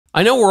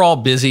I know we're all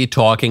busy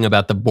talking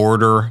about the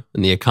border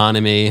and the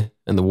economy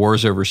and the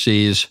wars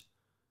overseas,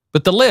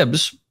 but the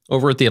libs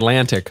over at The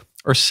Atlantic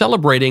are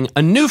celebrating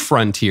a new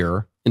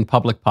frontier in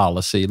public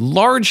policy,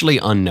 largely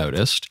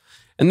unnoticed,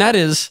 and that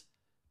is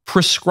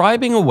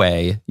prescribing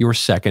away your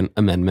Second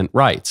Amendment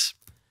rights.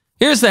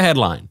 Here's the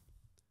headline.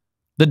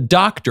 The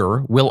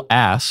doctor will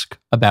ask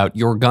about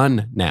your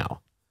gun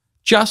now.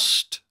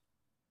 Just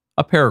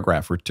a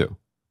paragraph or two.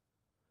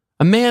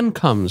 A man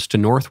comes to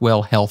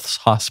Northwell Health's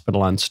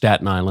hospital on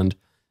Staten Island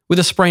with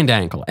a sprained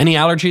ankle. Any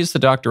allergies, the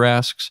doctor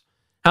asks?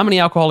 How many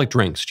alcoholic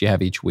drinks do you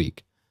have each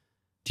week?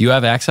 Do you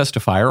have access to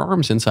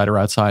firearms inside or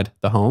outside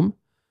the home?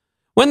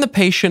 When the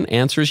patient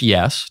answers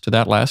yes to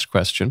that last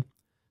question,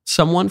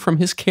 someone from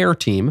his care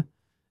team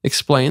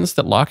explains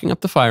that locking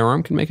up the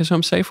firearm can make his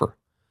home safer.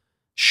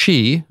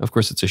 She, of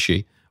course it's a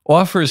she,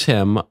 offers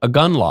him a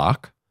gun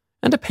lock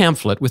and a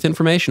pamphlet with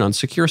information on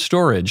secure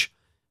storage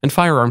and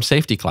firearm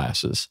safety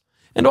classes.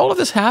 And all of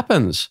this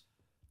happens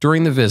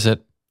during the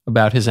visit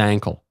about his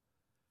ankle.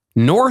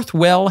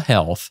 Northwell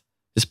Health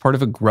is part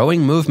of a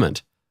growing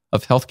movement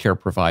of healthcare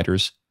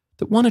providers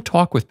that want to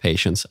talk with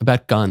patients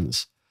about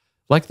guns,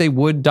 like they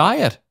would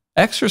diet,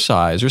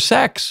 exercise, or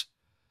sex,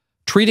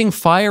 treating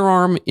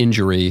firearm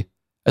injury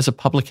as a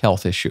public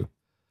health issue.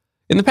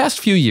 In the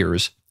past few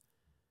years,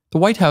 the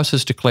White House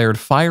has declared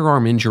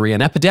firearm injury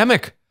an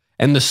epidemic,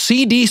 and the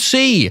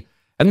CDC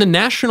and the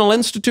National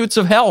Institutes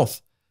of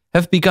Health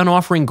have begun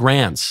offering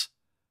grants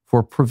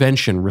for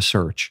prevention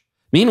research.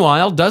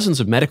 Meanwhile, dozens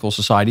of medical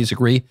societies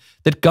agree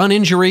that gun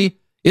injury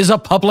is a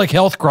public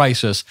health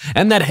crisis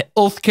and that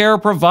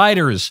healthcare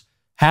providers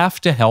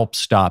have to help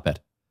stop it.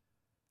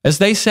 As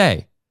they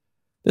say,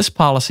 this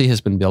policy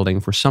has been building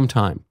for some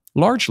time,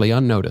 largely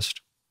unnoticed.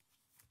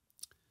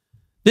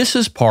 This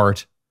is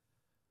part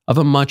of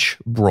a much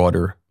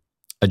broader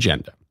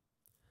agenda.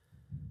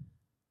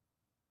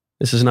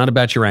 This is not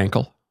about your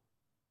ankle,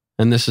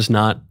 and this is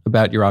not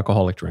about your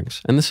alcoholic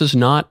drinks, and this is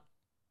not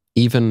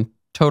even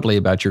totally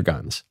about your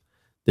guns.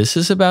 This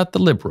is about the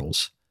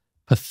liberals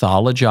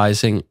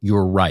pathologizing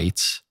your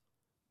rights,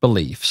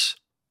 beliefs,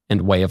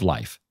 and way of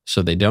life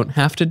so they don't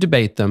have to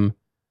debate them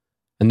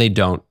and they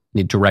don't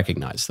need to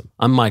recognize them.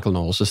 I'm Michael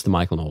Knowles. This is The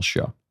Michael Knowles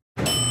Show.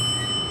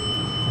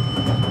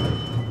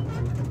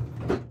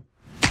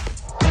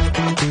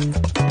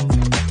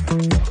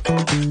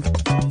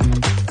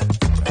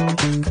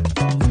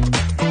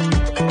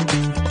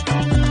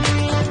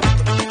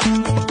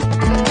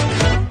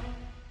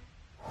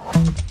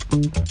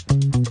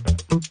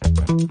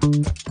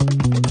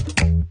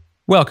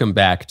 Welcome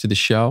back to the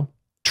show.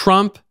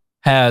 Trump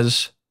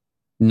has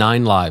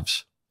 9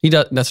 lives.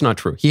 That's not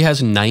true. He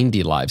has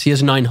 90 lives. He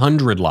has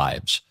 900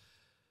 lives.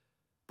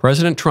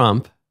 President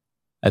Trump,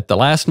 at the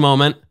last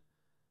moment,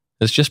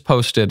 has just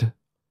posted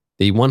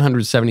the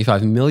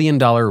 $175 million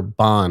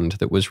bond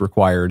that was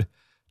required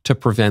to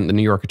prevent the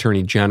New York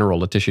Attorney General,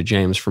 Letitia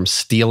James, from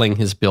stealing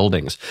his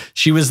buildings.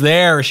 She was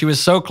there. She was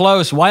so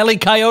close. Wile E.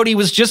 Coyote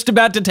was just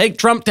about to take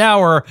Trump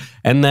Tower,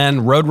 and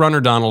then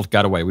Roadrunner Donald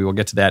got away. We will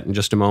get to that in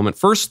just a moment.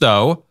 First,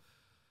 though,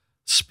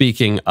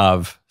 speaking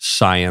of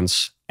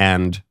science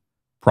and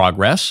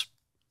progress,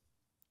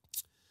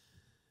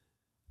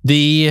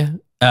 the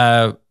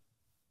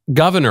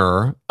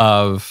governor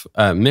of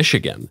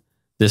Michigan,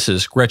 this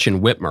is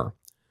Gretchen Whitmer,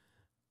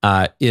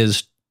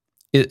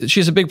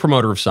 she's a big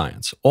promoter of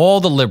science.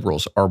 All the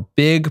liberals are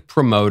big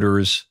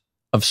promoters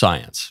of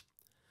science.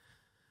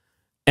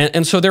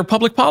 And so their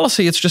public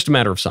policy, it's just a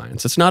matter of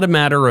science. It's not a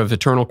matter of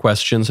eternal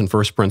questions and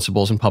first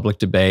principles and public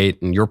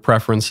debate and your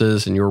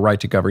preferences and your right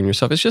to govern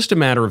yourself. It's just a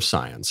matter of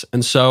science.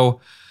 And so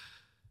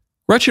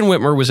Gretchen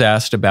Whitmer was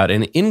asked about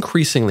an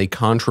increasingly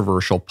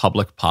controversial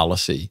public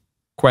policy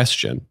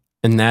question,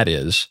 and that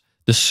is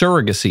the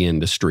surrogacy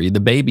industry,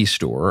 the baby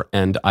store,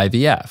 and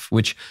IVF,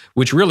 which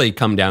really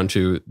come down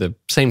to the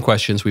same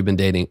questions we've been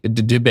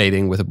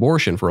debating with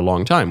abortion for a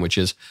long time, which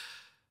is,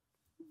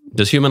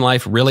 does human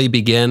life really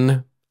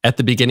begin at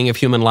the beginning of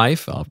human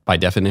life? By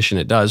definition,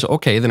 it does.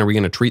 Okay, then are we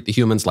going to treat the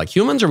humans like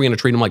humans, or are we going to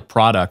treat them like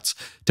products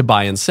to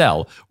buy and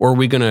sell? Or are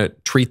we going to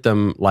treat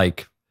them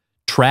like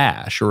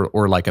trash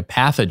or like a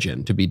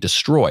pathogen to be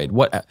destroyed?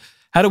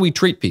 How do we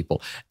treat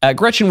people?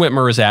 Gretchen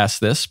Whitmer has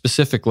asked this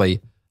specifically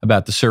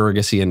about the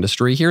surrogacy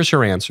industry. Here's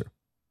her answer.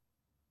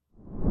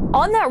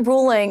 On that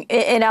ruling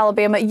in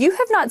Alabama, you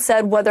have not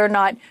said whether or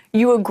not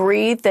you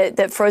agree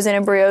that frozen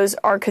embryos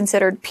are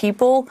considered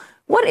people.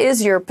 What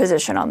is your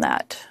position on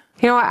that?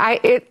 You know,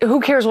 who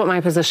cares what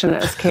my position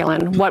is,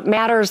 Kaylin? What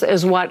matters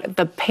is what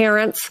the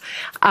parents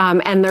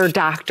and their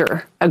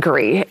doctor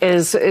agree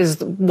is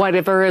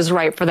whatever is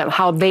right for them,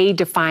 how they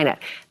define it.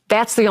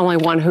 That's the only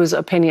one whose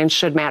opinion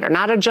should matter.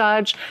 Not a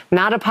judge,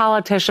 not a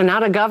politician,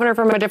 not a governor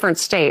from a different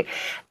state.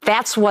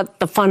 That's what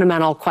the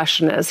fundamental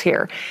question is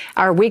here.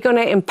 Are we going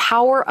to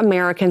empower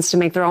Americans to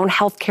make their own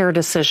health care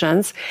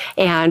decisions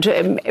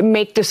and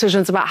make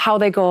decisions about how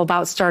they go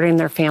about starting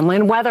their family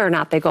and whether or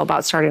not they go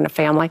about starting a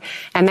family?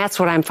 And that's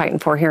what I'm fighting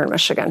for here in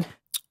Michigan.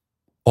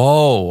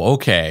 Oh,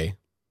 okay.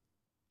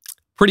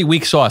 Pretty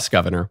weak sauce,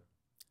 Governor.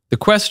 The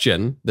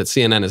question that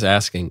CNN is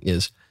asking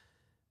is,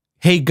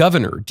 hey,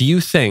 governor, do you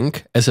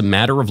think as a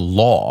matter of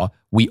law,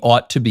 we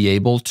ought to be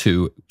able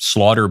to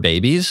slaughter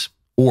babies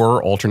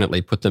or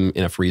alternately put them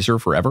in a freezer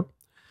forever?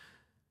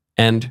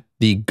 And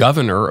the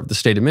governor of the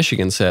state of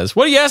Michigan says,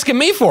 what are you asking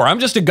me for? I'm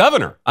just a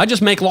governor. I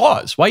just make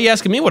laws. Why are you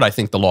asking me what I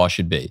think the law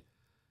should be?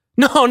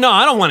 No,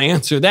 I don't want to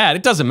answer that.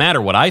 It doesn't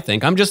matter what I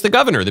think. I'm just the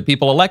governor, the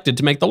people elected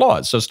to make the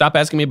laws. So stop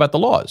asking me about the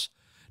laws.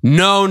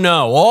 No.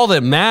 All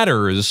that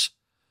matters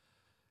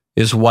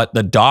is what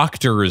the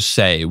doctors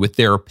say with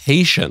their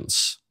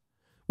patients,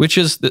 which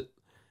is that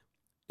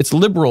it's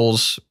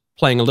liberals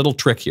playing a little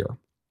trick here.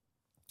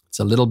 It's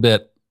a little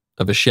bit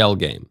of a shell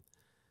game.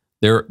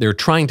 They're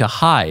trying to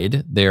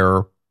hide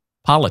their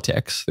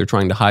politics. They're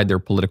trying to hide their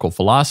political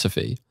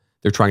philosophy.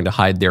 They're trying to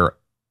hide their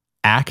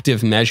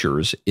active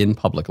measures in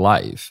public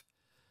life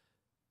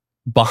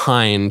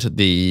behind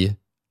the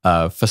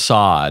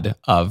facade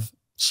of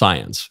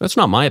science. That's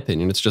not my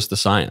opinion. It's just the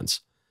science.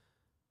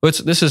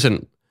 This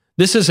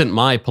isn't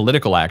my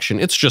political action.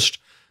 It's just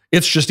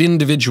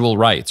individual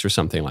rights or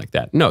something like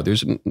that.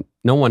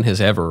 No one has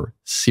ever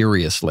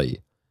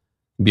seriously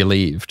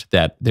believed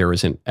that there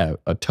isn't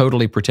a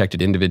totally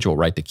protected individual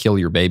right to kill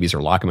your babies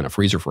or lock them in a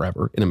freezer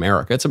forever in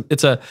America.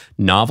 It's a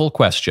novel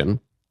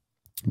question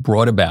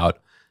brought about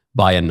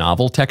by a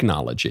novel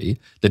technology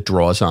that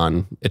draws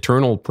on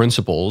eternal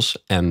principles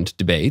and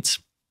debates.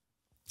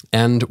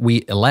 And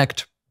we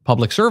elect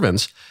public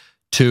servants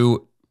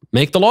to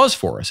make the laws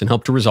for us and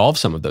help to resolve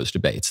some of those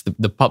debates.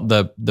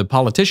 The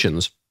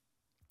politicians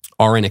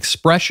are an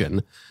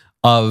expression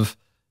of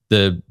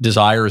the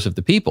desires of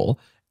the people,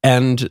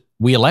 and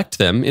we elect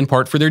them in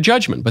part for their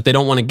judgment, but they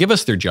don't want to give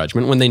us their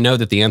judgment when they know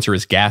that the answer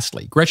is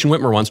ghastly. Gretchen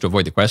Whitmer wants to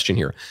avoid the question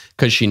here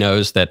because she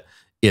knows that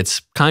it's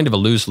kind of a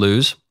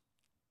lose-lose.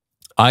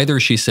 Either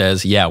she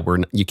says, yeah,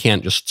 you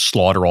can't just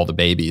slaughter all the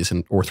babies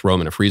or throw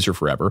them in a freezer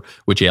forever,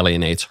 which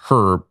alienates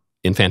her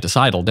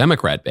infanticidal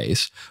Democrat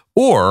base,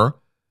 or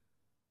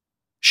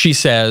she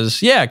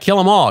says, yeah, kill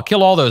them all,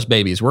 kill all those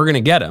babies, we're going to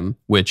get them,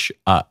 which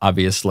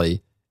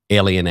obviously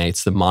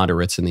alienates the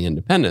moderates and the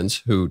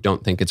independents who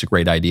don't think it's a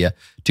great idea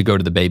to go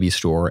to the baby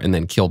store and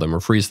then kill them or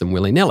freeze them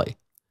willy-nilly.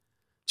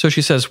 So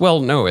she says, well,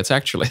 no,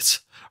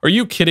 are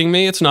you kidding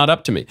me? It's not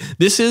up to me.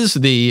 This is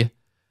the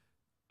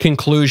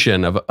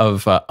conclusion of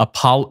a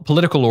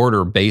political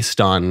order based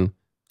on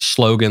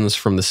slogans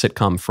from the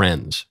sitcom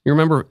Friends. You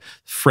remember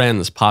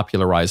Friends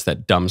popularized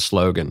that dumb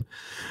slogan,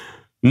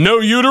 no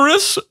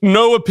uterus,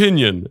 no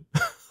opinion.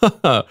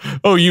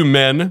 Oh, you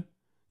men,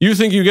 you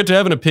think you get to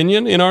have an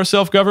opinion in our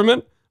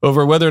self-government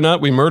over whether or not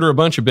we murder a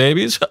bunch of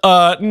babies?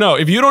 No,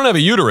 if you don't have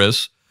a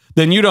uterus,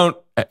 then you don't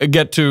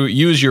get to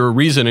use your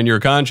reason and your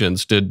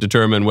conscience to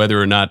determine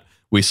whether or not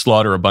we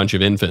slaughter a bunch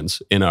of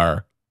infants in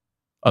our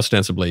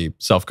ostensibly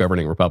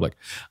self-governing republic.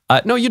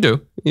 No, you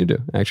do. You do,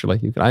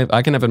 actually.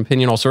 I can have an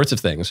opinion on all sorts of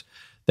things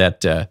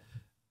that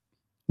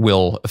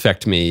will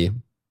affect me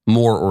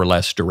more or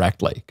less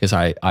directly because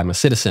I'm a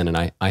citizen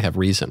and I have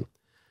reason.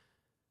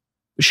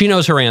 She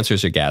knows her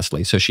answers are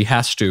ghastly, so she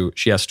has to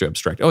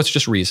abstract. Oh, it's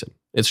just reason.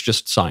 It's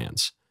just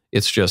science.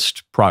 It's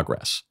just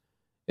progress.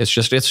 It's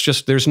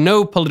just there's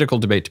no political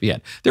debate to be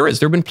had. There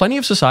have been plenty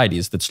of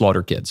societies that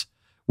slaughter kids,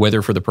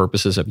 whether for the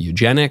purposes of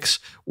eugenics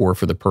or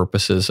for the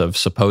purposes of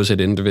supposed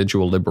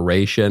individual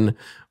liberation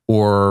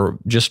or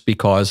just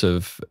because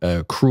of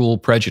cruel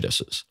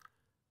prejudices.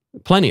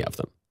 Plenty of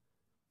them.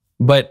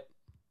 But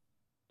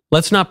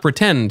let's not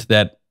pretend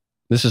that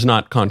this is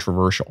not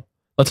controversial.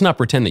 Let's not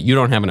pretend that you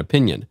don't have an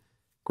opinion,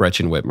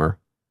 Gretchen Whitmer.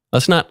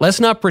 Let's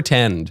not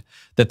pretend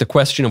that the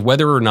question of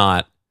whether or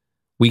not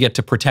we get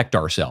to protect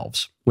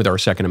ourselves with our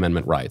Second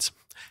Amendment rights,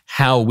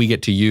 how we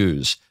get to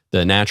use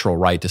the natural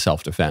right to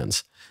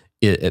self-defense,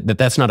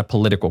 that's not a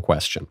political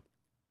question.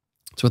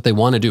 It's what they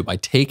want to do by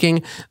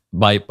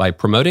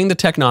promoting the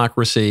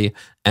technocracy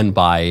and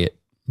by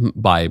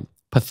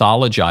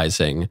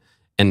pathologizing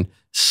and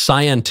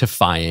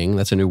scientifying,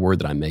 that's a new word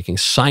that I'm making,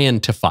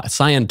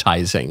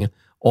 scientizing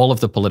all of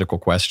the political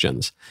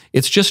questions.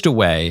 It's just a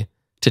way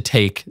to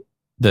take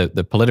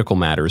the political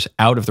matters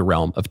out of the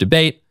realm of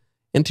debate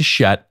and to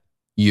shut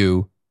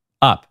you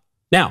up.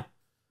 Now,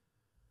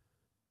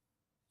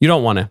 you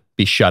don't want to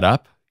be shut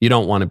up. You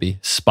don't want to be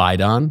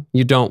spied on.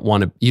 You don't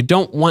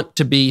want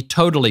to be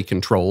totally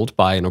controlled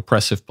by an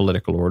oppressive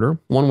political order.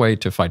 One way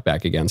to fight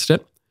back against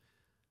it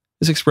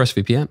is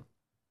ExpressVPN.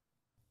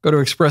 Go to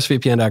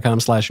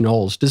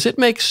expressvpn.com/Knowles. Does it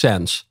make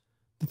sense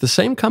that the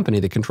same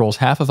company that controls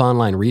half of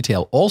online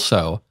retail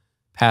also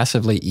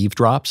passively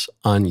eavesdrops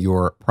on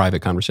your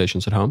private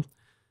conversations at home?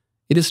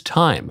 It is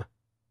time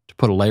to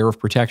put a layer of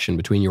protection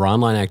between your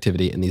online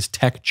activity and these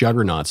tech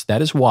juggernauts.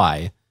 That is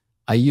why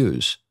I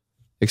use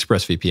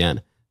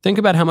ExpressVPN. Think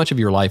about how much of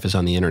your life is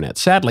on the internet.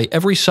 Sadly,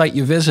 every site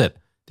you visit,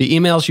 the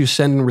emails you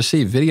send and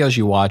receive, videos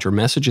you watch, or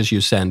messages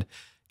you send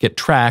get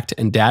tracked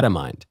and data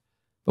mined.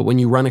 But when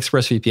you run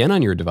ExpressVPN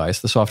on your device,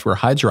 the software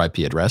hides your IP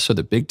address so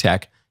that big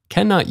tech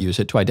cannot use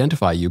it to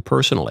identify you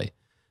personally.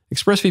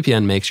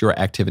 ExpressVPN makes your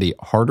activity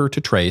harder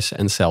to trace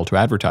and sell to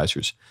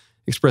advertisers.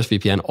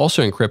 ExpressVPN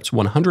also encrypts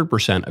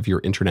 100% of your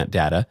internet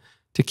data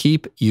to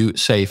keep you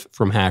safe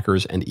from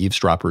hackers and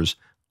eavesdroppers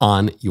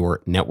on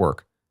your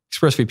network.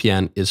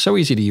 ExpressVPN is so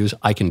easy to use.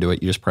 I can do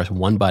it. You just press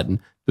one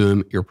button.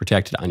 Boom, you're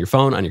protected on your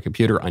phone, on your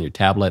computer, on your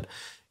tablet.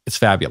 It's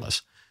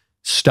fabulous.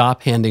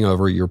 Stop handing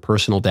over your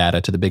personal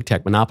data to the big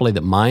tech monopoly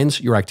that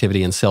mines your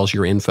activity and sells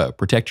your info.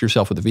 Protect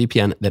yourself with a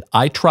VPN that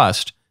I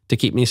trust to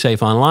keep me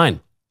safe online.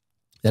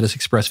 That is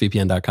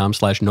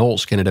expressvpn.com/Knowles,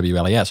 Knowles,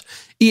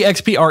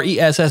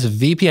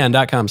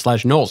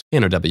 expressvpn.com/Knowles,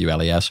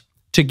 Knowles,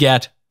 to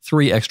get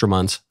 3 extra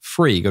months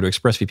free. Go to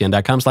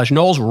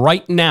expressvpn.com/Knowles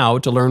right now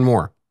to learn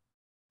more.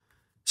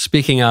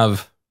 Speaking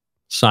of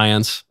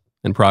science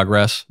and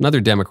progress,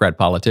 another Democrat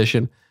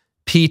politician,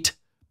 Pete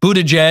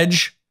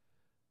Buttigieg,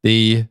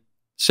 the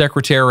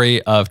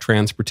Secretary of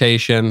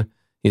Transportation.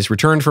 He's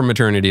returned from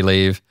maternity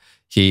leave.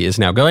 He is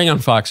now going on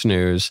Fox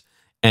News,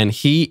 and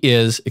he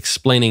is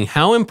explaining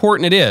how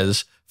important it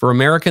is for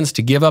Americans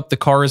to give up the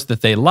cars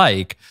that they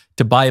like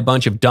to buy a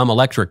bunch of dumb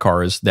electric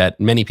cars that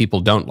many people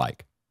don't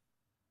like.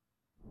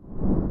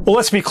 Well,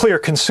 let's be clear.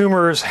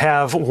 Consumers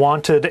have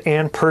wanted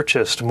and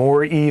purchased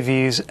more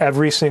EVs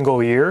every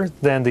single year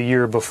than the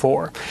year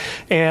before.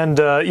 And,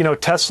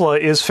 Tesla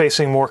is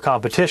facing more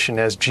competition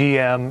as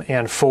GM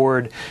and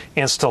Ford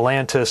and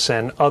Stellantis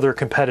and other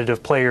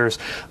competitive players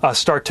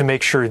start to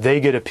make sure they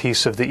get a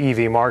piece of the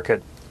EV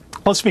market.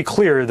 Let's be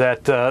clear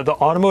that the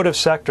automotive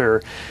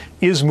sector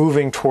is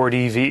moving toward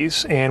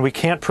EVs, and we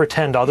can't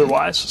pretend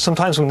otherwise.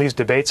 Sometimes when these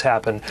debates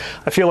happen,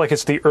 I feel like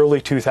it's the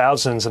early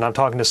 2000s, and I'm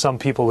talking to some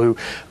people who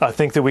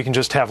think that we can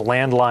just have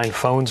landline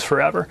phones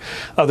forever.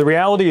 The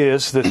reality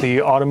is that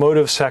the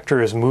automotive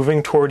sector is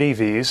moving toward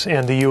EVs,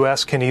 and the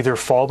U.S. can either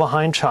fall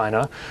behind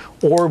China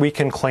or we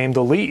can claim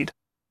the lead.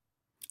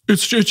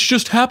 It's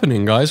just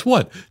happening, guys.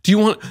 What?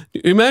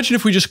 Imagine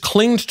if we just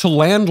clinged to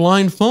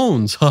landline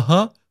phones,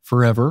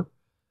 forever.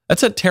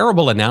 That's a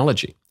terrible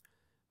analogy.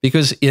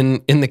 Because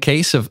in the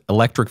case of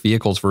electric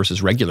vehicles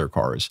versus regular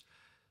cars,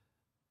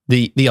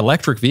 the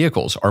electric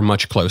vehicles are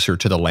much closer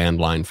to the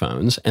landline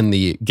phones, and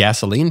the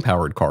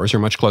gasoline-powered cars are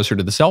much closer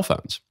to the cell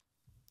phones.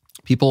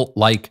 People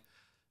like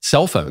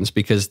cell phones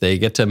because they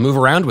get to move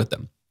around with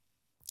them.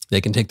 They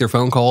can take their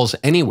phone calls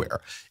anywhere.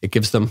 It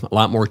gives them a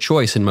lot more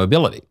choice and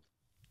mobility.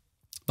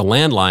 The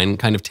landline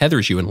kind of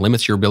tethers you and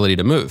limits your ability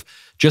to move,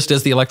 just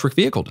as the electric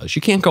vehicle does.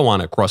 You can't go on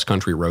a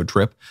cross-country road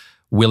trip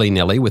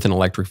willy-nilly with an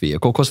electric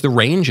vehicle because the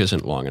range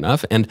isn't long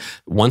enough. And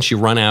once you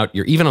run out,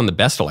 even on the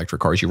best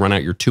electric cars, you run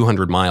out your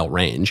 200-mile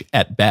range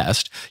at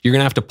best. You're going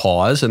to have to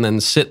pause and then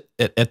sit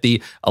at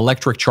the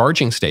electric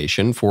charging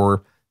station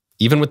for,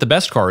 even with the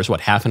best cars,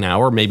 half an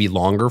hour, maybe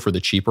longer for the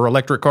cheaper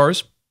electric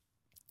cars.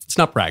 It's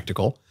not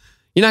practical.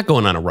 You're not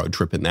going on a road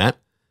trip in that.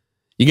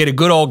 You get a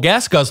good old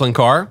gas-guzzling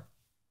car.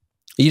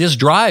 You just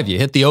drive. You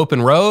hit the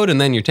open road, and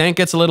then your tank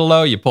gets a little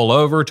low. You pull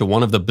over to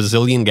one of the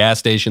bazillion gas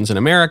stations in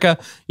America.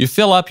 You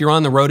fill up. You're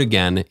on the road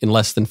again in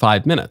less than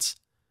 5 minutes.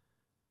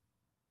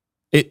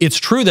 It's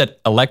true that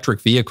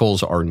electric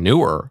vehicles are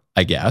newer,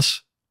 I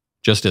guess,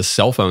 just as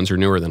cell phones are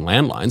newer than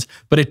landlines,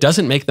 but it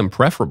doesn't make them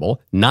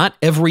preferable. Not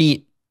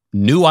every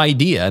new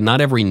idea,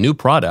 not every new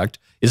product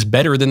is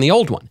better than the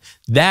old one.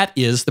 That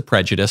is the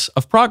prejudice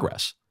of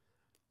progress.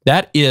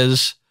 That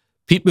is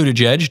Pete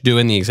Buttigieg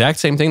doing the exact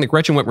same thing that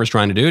Gretchen Whitmer is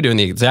trying to do, doing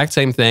the exact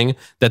same thing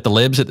that the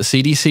libs at the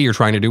CDC are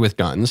trying to do with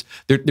guns.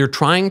 They're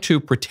trying to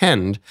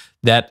pretend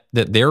that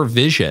their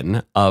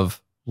vision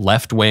of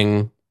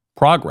left-wing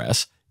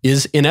progress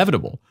is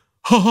inevitable.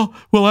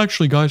 Well,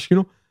 actually, guys,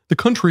 the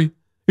country,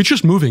 it's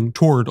just moving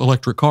toward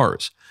electric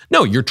cars.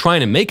 No, you're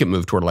trying to make it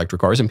move toward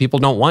electric cars, and people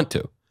don't want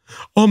to.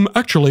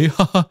 Actually,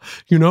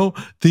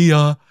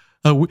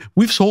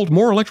 we've sold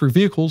more electric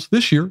vehicles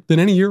this year than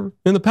any year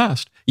in the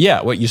past.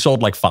 Yeah, you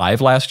sold like 5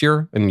 last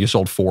year, and you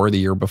sold 4 the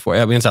year before.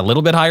 I mean, it's a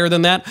little bit higher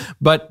than that,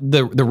 but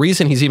the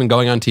reason he's even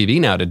going on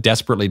TV now to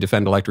desperately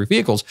defend electric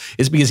vehicles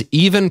is because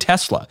even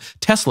Tesla,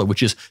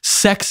 which is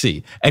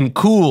sexy and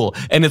cool,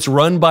 and it's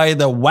run by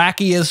the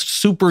wackiest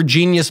super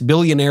genius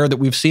billionaire that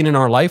we've seen in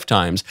our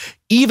lifetimes,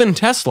 even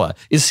Tesla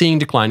is seeing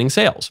declining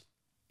sales.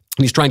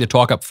 And he's trying to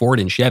talk up Ford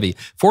and Chevy.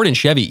 Ford and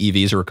Chevy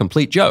EVs are a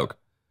complete joke.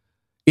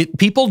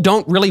 People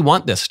don't really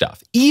want this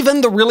stuff.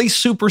 Even the really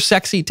super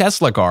sexy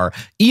Tesla car,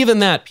 even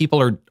that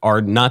people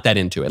are not that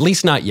into, at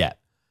least not yet.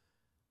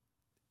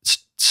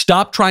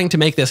 Stop trying to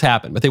make this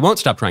happen, but they won't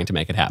stop trying to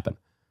make it happen.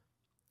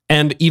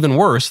 And even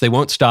worse, they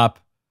won't stop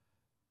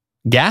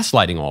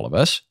gaslighting all of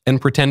us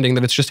and pretending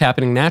that it's just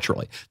happening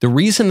naturally. The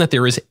reason that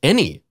there is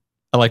any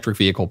electric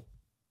vehicle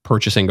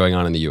purchasing going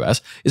on in the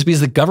US is because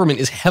the government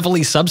is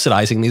heavily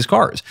subsidizing these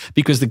cars,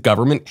 because the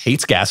government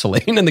hates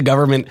gasoline and the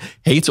government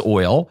hates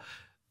oil.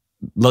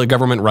 The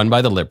government run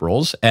by the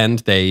liberals, and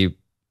they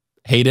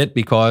hate it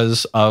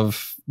because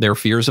of their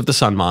fears of the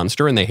sun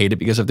monster, and they hate it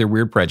because of their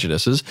weird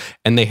prejudices,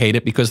 and they hate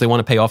it because they want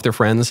to pay off their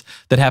friends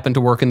that happen to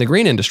work in the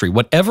green industry.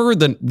 Whatever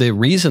the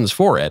reasons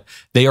for it,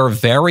 they are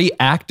very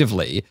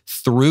actively,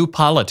 through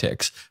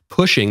politics,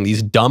 pushing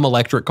these dumb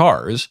electric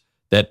cars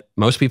that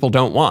most people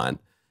don't want.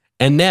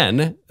 And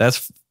then,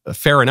 that's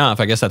fair enough,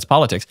 I guess that's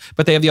politics,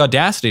 but they have the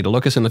audacity to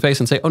look us in the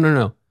face and say, oh,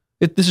 no,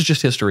 this is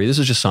just history, this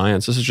is just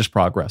science, this is just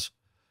progress.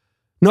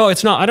 No,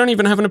 it's not. I don't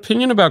even have an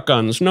opinion about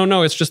guns.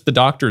 No, it's just the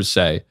doctors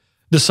say.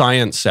 The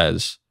science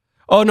says.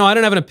 Oh, no, I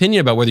don't have an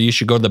opinion about whether you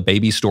should go to the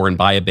baby store and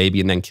buy a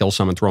baby and then kill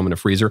someone and throw them in a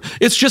freezer.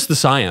 It's just the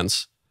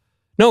science.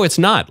 No, it's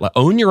not.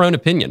 Own your own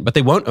opinion, but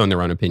they won't own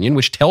their own opinion,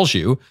 which tells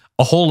you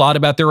a whole lot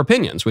about their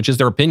opinions, which is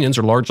their opinions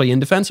are largely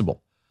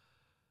indefensible.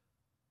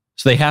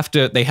 So they have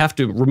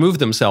to remove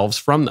themselves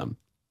from them,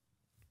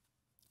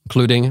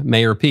 including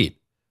Mayor Pete.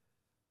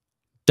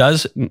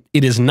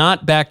 It is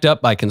not backed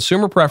up by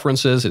consumer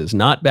preferences. It is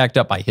not backed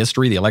up by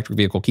history. The electric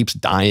vehicle keeps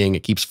dying.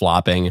 It keeps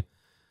flopping. It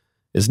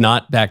is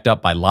not backed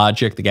up by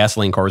logic. The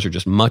gasoline cars are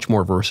just much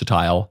more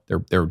versatile.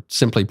 They're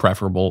simply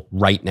preferable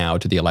right now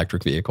to the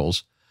electric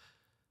vehicles.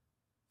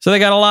 So they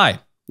got to lie.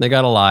 They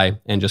got to lie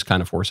and just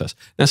kind of force us.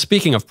 Now,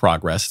 speaking of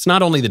progress, it's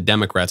not only the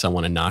Democrats I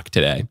want to knock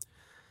today.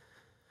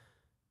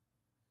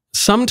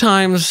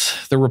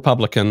 Sometimes the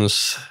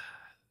Republicans,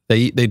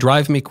 they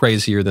drive me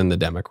crazier than the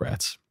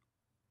Democrats.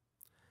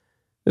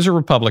 There's a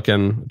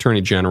Republican attorney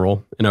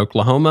general in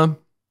Oklahoma.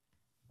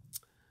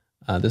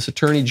 This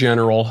attorney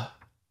general,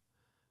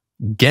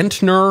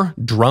 Gentner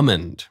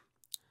Drummond,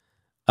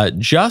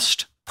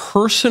 just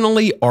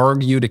personally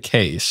argued a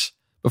case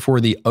before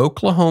the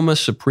Oklahoma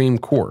Supreme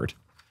Court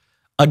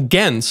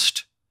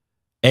against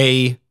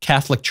a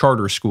Catholic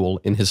charter school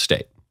in his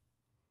state.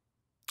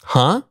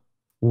 Huh?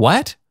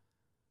 What?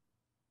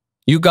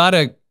 You got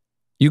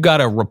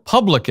a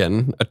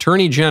Republican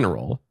attorney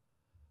general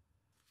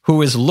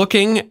who is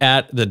looking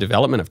at the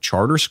development of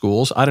charter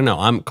schools. I don't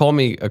know. Call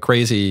me a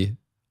crazy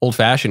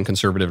old-fashioned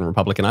conservative and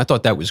Republican. I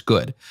thought that was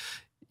good.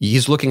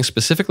 He's looking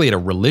specifically at a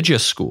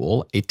religious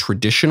school, a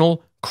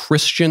traditional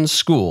Christian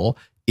school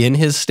in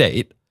his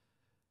state.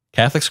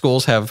 Catholic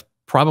schools have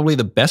probably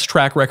the best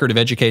track record of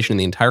education in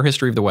the entire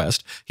history of the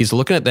West. He's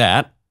looking at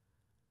that,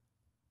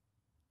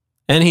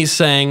 and he's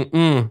saying,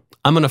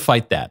 I'm going to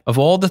fight that. Of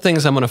all the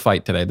things I'm going to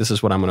fight today, this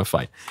is what I'm going to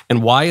fight.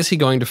 And why is he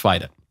going to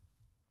fight it?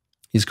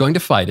 He's going to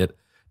fight it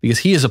because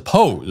he is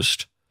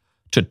opposed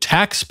to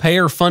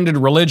taxpayer-funded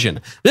religion.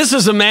 This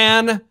is a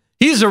man,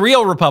 he's a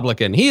real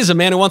Republican. He's a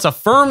man who wants a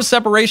firm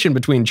separation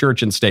between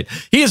church and state.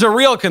 He's a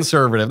real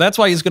conservative. That's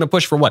why he's going to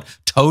push for what?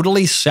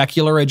 Totally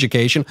secular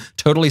education,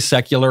 totally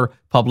secular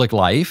public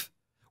life.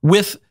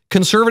 With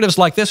conservatives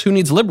like this, who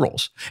needs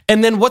liberals?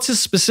 And then what's his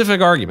specific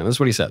argument? This is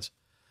what he says.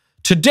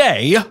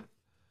 Today,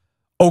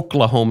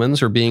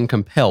 Oklahomans are being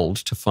compelled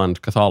to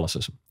fund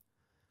Catholicism.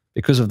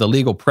 Because of the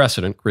legal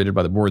precedent created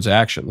by the board's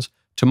actions,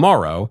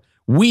 tomorrow,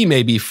 we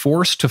may be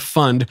forced to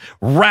fund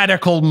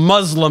radical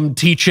Muslim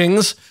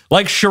teachings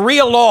like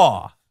Sharia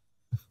law.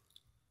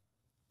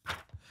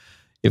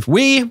 If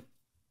we,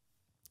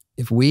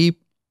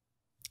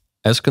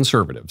 as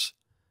conservatives,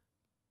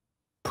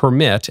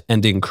 permit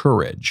and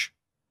encourage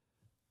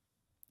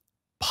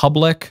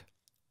public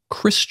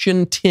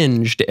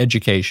Christian-tinged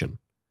education,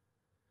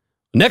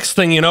 next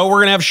thing you know, we're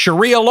going to have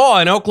Sharia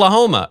law in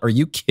Oklahoma. Are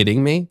you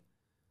kidding me?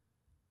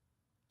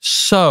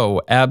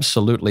 So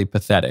absolutely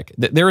pathetic.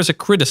 There is a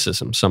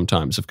criticism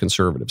sometimes of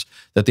conservatives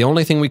that the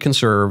only thing we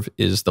conserve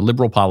is the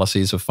liberal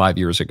policies of 5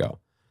 years ago.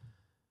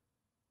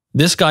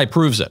 This guy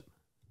proves it.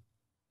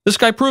 This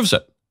guy proves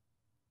it.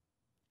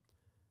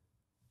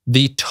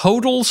 The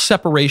total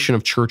separation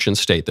of church and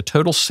state, the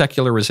total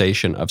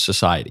secularization of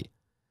society,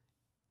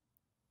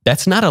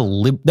 that's not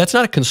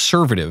a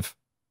conservative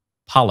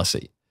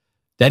policy.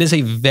 That is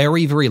a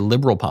very, very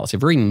liberal policy, a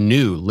very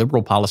new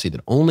liberal policy that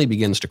only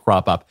begins to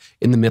crop up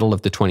in the middle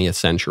of the 20th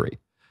century.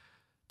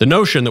 The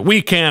notion that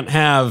we can't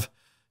have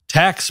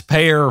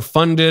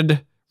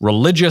taxpayer-funded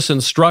religious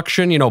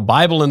instruction,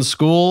 Bible in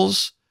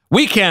schools,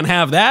 we can't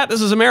have that.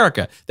 This is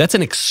America. That's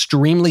an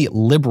extremely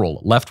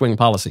liberal left-wing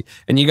policy.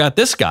 And you got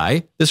this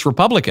guy, this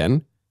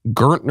Republican,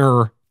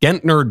 Gentner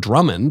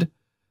Drummond,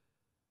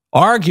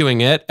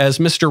 arguing it as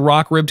Mr.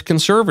 Rock-ribbed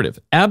conservative.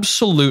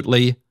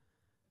 Absolutely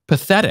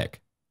pathetic.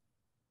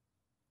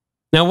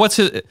 Now, what's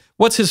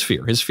his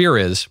fear? His fear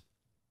is,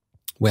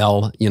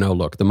 well,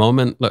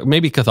 look,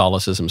 maybe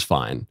Catholicism's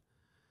fine,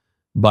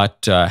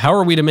 but how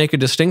are we to make a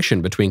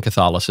distinction between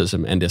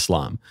Catholicism and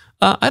Islam?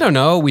 I don't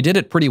know. We did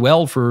it pretty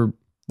well for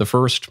the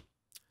first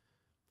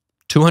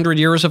 200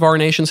 years of our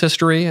nation's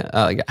history.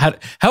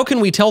 How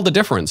can we tell the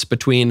difference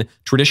between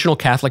traditional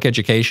Catholic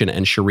education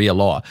and Sharia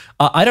law?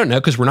 I don't know,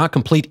 because we're not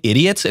complete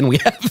idiots and we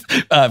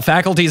have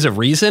faculties of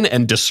reason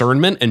and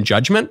discernment and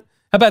judgment.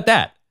 How about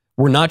that?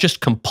 We're not just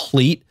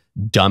complete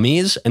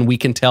dummies and we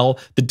can tell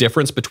the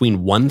difference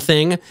between one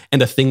thing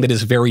and a thing that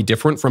is very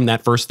different from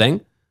that first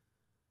thing?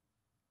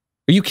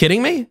 Are you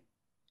kidding me?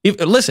 If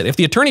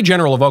the Attorney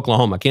General of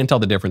Oklahoma can't tell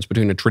the difference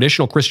between a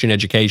traditional Christian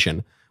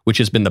education, which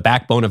has been the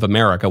backbone of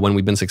America when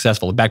we've been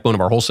successful, the backbone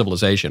of our whole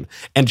civilization,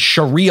 and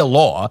Sharia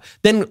law,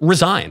 then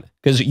resign,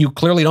 because you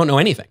clearly don't know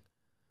anything.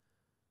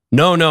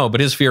 No, but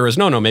his fear is,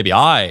 maybe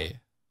I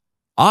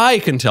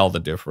can tell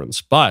the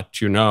difference, but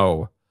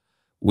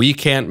we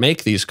can't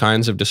make these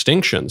kinds of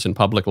distinctions in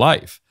public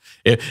life.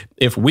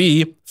 If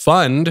we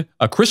fund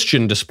a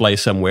Christian display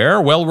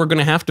somewhere, well, we're going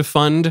to have to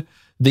fund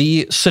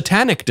the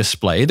satanic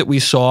display that we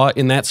saw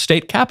in that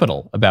state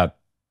capitol about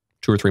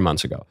 2 or 3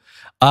 months ago.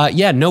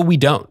 No, we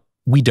don't.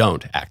 We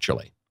don't,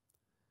 actually.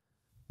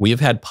 We have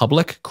had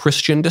public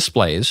Christian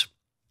displays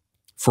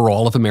for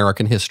all of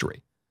American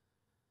history.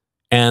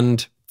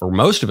 And for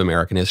most of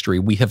American history,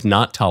 we have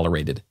not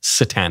tolerated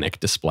satanic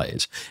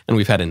displays. And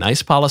we've had a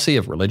nice policy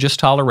of religious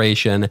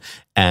toleration,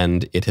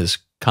 and it has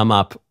come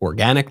up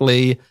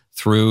organically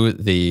through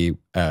the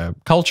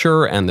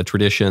culture and the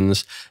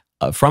traditions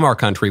from our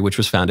country, which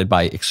was founded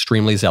by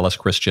extremely zealous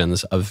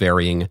Christians of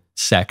varying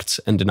sects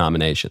and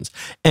denominations.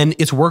 And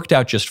it's worked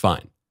out just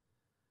fine.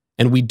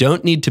 And we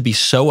don't need to be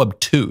so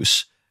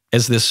obtuse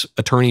as this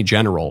attorney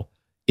general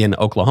in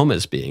Oklahoma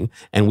is being,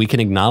 and we can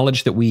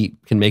acknowledge that we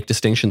can make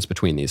distinctions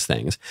between these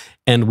things.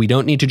 And we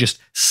don't need to just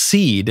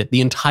cede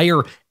the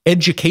entire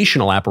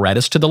educational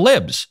apparatus to the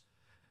libs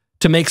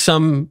to make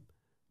some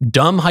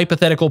dumb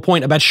hypothetical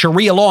point about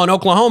Sharia law in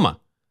Oklahoma.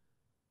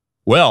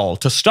 Well,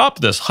 to stop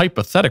this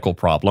hypothetical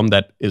problem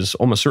that is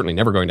almost certainly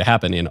never going to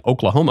happen in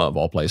Oklahoma, of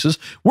all places,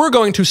 we're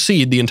going to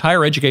cede the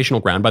entire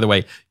educational ground. By the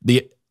way,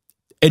 the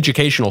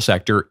educational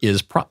sector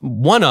is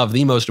one of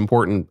the most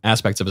important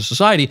aspects of a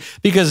society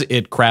because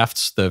it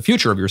crafts the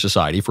future of your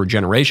society for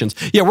generations.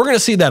 Yeah, we're going to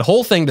cede that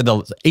whole thing to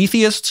the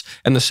atheists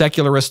and the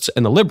secularists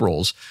and the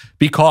liberals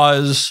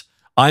because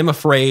I'm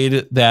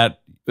afraid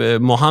that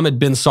Mohammed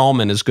bin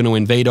Salman is going to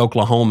invade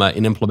Oklahoma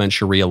and implement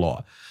Sharia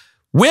law.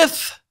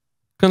 With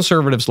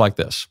conservatives like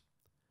this.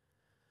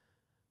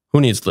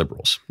 Who needs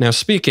liberals? Now,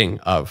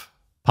 speaking of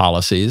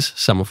policies,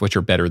 some of which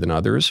are better than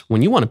others,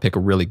 when you want to pick a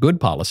really good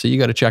policy, you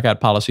got to check out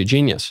Policy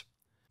Genius.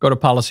 Go to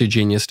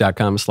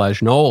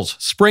policygenius.com/Knowles.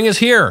 Spring is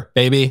here,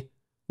 baby.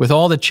 With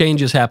all the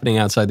changes happening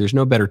outside, there's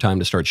no better time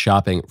to start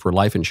shopping for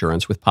life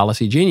insurance with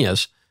Policy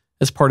Genius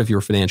as part of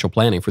your financial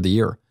planning for the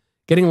year.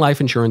 Getting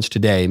life insurance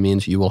today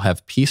means you will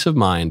have peace of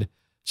mind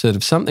so that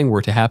if something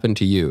were to happen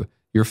to you,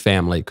 your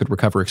family could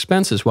recover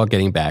expenses while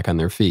getting back on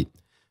their feet.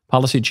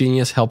 Policy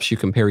Genius helps you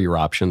compare your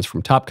options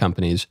from top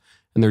companies,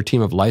 and their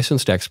team of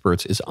licensed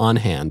experts is on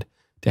hand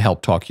to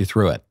help talk you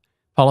through it.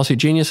 Policy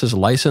Genius is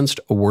licensed,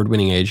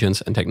 award-winning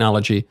agents and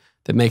technology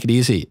that make it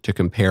easy to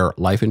compare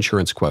life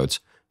insurance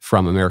quotes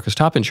from America's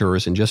top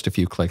insurers in just a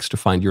few clicks to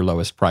find your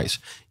lowest price.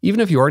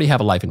 Even if you already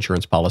have a life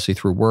insurance policy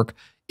through work,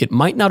 it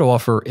might not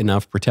offer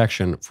enough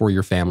protection for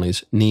your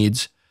family's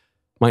needs,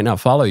 might not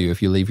follow you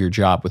if you leave your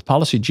job. With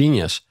Policy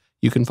Genius,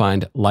 you can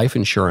find life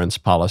insurance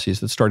policies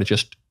that start at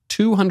just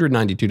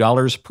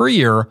 $292 per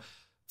year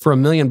for $1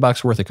 million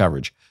worth of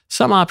coverage.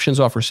 Some options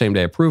offer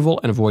same-day approval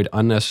and avoid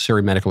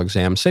unnecessary medical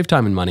exams, save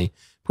time and money,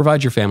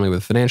 provide your family with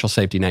a financial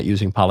safety net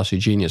using Policy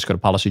Genius. Go to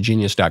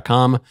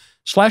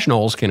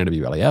policygenius.com/Knowles,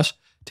 KNWLES,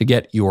 to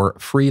get your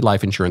free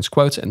life insurance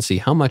quotes and see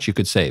how much you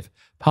could save.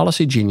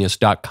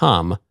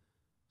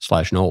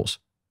 policygenius.com/Knowles.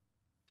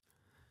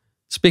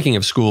 Speaking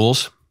of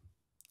schools,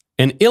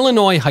 an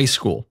Illinois high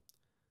school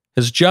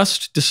has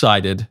just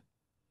decided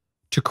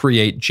to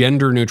create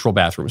gender-neutral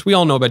bathrooms. We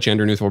all know about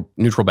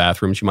gender-neutral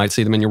bathrooms. You might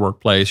see them in your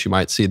workplace. You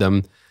might see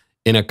them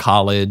in a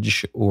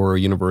college or a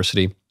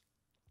university.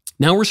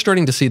 Now we're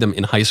starting to see them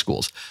in high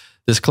schools.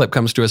 This clip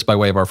comes to us by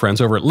way of our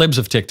friends over at Libs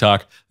of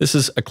TikTok. This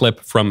is a clip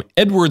from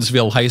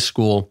Edwardsville High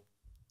School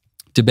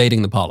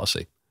debating the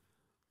policy.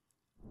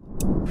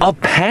 A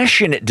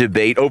passionate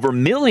debate over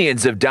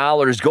millions of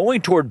dollars going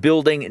toward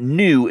building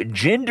new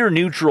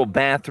gender-neutral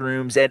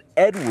bathrooms at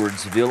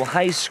Edwardsville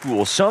High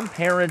School. Some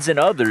parents and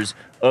others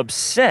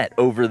upset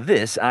over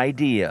this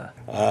idea.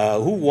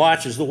 Who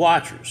watches the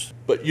watchers?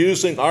 But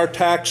using our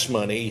tax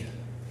money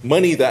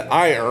that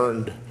I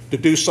earned, to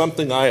do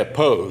something I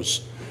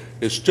oppose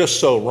is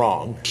just so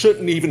wrong.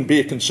 Shouldn't even be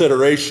a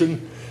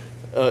consideration.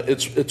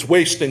 It's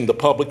wasting the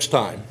public's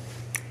time.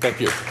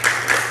 Thank you.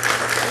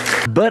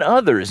 But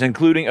others,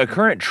 including a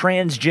current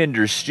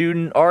transgender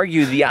student,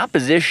 argue the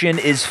opposition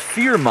is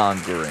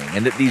fear-mongering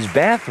and that these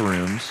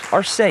bathrooms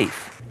are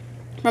safe.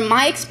 From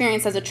my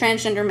experience as a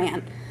transgender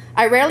man,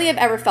 I rarely have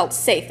ever felt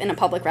safe in a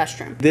public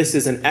restroom. This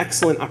is an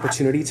excellent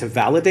opportunity to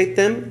validate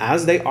them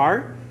as they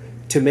are,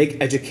 to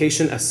make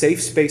education a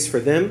safe space for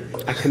them.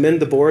 I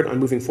commend the board on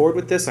moving forward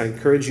with this. I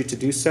encourage you to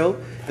do so,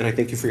 and I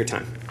thank you for your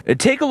time.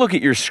 Take a look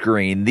at your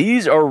screen.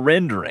 These are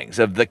renderings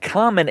of the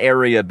common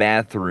area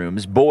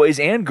bathrooms boys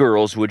and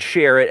girls would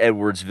share at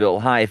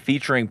Edwardsville High,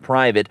 featuring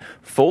private,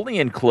 fully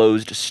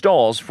enclosed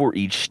stalls for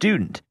each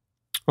student.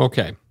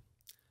 Okay.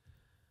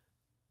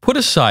 Put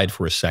aside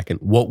for a second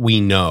what we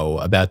know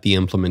about the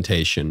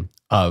implementation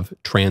of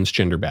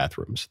transgender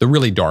bathrooms, the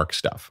really dark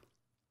stuff,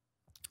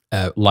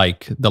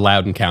 like the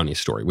Loudoun County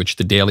story, which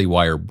the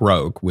DailyWire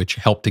broke, which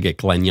helped to get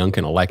Glenn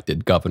Youngkin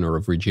elected governor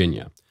of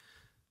Virginia,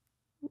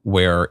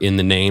 where in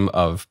the name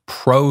of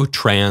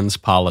pro-trans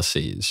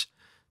policies,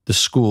 the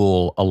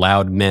school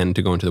allowed men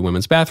to go into the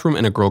women's bathroom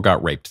and a girl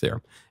got raped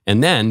there.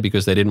 And then,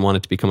 because they didn't want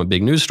it to become a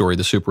big news story,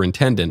 the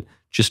superintendent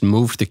just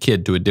moved the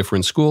kid to a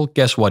different school.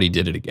 Guess what? He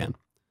did it again.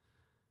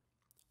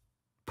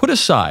 Put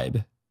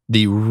aside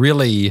the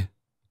really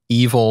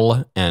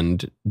evil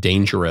and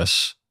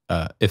dangerous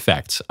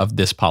effects of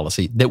this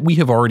policy that we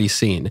have already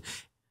seen,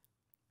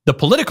 the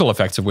political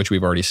effects of which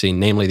we've already seen,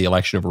 namely the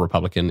election of a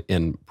Republican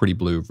in pretty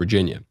blue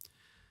Virginia.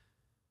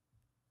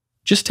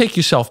 Just take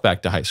yourself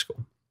back to high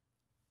school.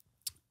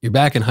 You're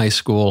back in high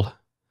school,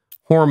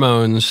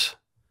 hormones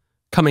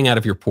coming out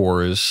of your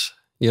pores,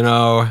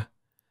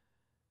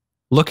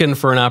 looking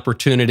for an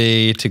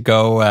opportunity to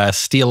go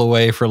steal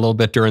away for a little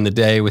bit during the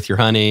day with your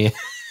honey.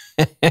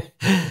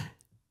 And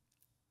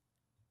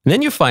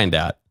then you find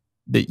out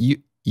that you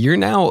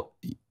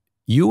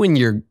and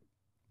your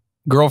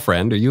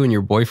girlfriend or you and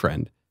your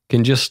boyfriend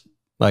can just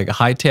like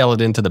hightail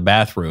it into the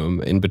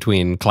bathroom in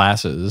between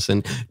classes.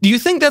 And do you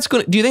think it's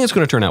going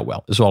to turn out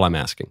well? Is all I'm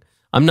asking.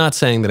 I'm not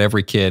saying that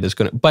every kid is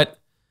going to, but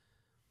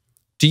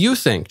do you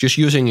think, just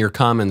using your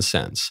common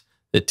sense,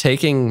 that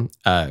taking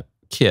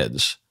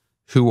kids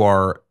who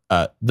are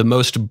the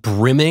most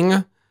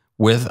brimming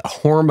with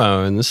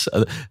hormones,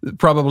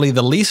 probably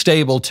the least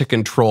able to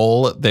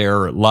control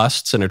their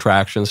lusts and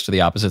attractions to the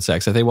opposite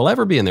sex that they will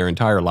ever be in their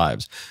entire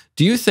lives,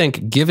 do you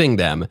think giving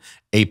them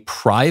a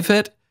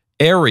private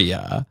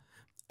area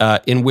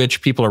in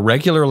which people are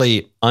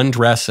regularly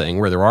undressing,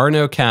 where there are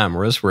no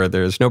cameras, where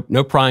there's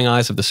no prying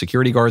eyes of the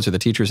security guards or the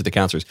teachers or the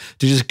counselors,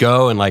 to just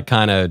go and like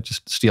kind of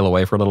just steal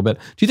away for a little bit,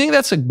 do you think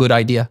that's a good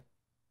idea?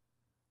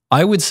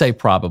 I would say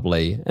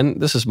probably, and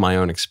this is my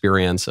own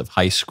experience of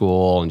high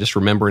school and just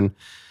remembering,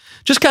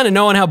 just kind of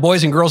knowing how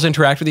boys and girls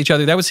interact with each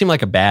other, that would seem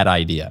like a bad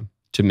idea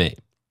to me.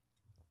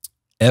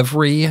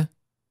 Every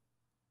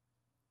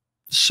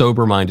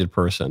sober-minded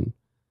person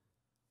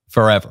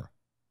forever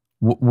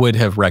would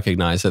have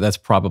recognized that that's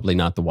probably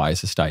not the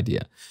wisest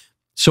idea.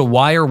 So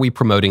why are we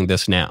promoting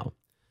this now?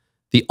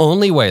 The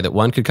only way that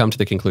one could come to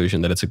the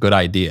conclusion that it's a good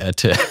idea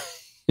to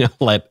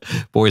let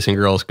boys and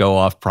girls go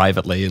off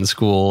privately in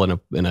school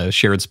in a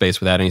shared space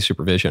without any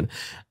supervision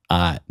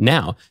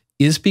now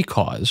is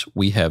because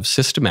we have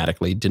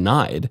systematically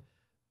denied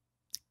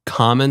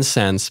common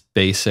sense,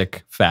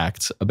 basic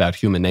facts about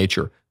human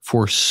nature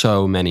for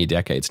so many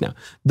decades now.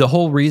 The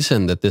whole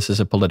reason that this is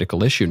a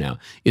political issue now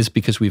is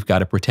because we've got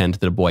to pretend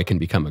that a boy can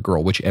become a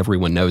girl, which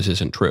everyone knows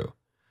isn't true.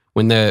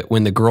 When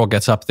the girl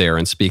gets up there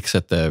and speaks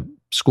at the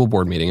school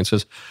board meeting and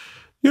says,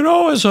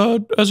 as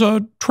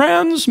a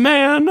trans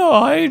man,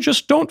 I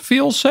just don't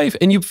feel safe.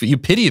 And you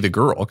pity the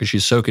girl because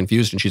she's so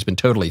confused and she's been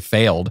totally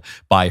failed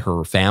by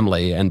her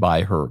family and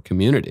by her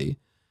community.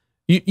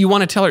 You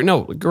want to tell her,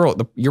 no, girl,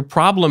 your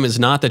problem is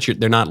not that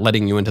they're not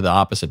letting you into the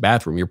opposite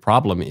bathroom. Your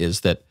problem is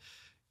that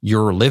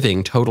you're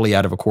living totally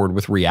out of accord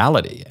with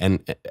reality,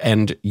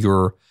 and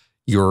you're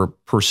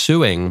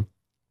pursuing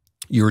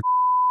your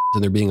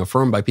and they're being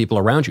affirmed by people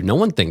around you. No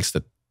one thinks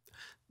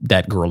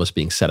that girl is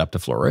being set up to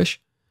flourish,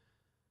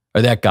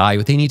 or that guy.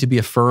 They need to be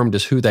affirmed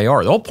as who they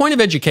are. The whole point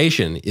of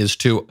education is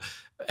to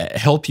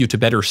help you to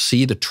better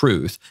see the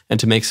truth and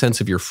to make sense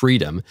of your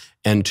freedom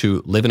and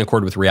to live in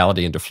accord with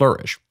reality and to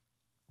flourish.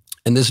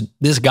 And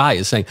this guy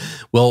is saying,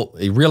 well,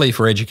 really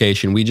for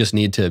education, we just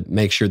need to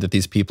make sure that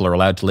these people are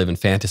allowed to live in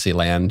fantasy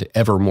land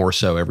ever more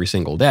so every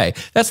single day.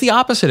 That's the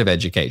opposite of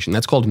education.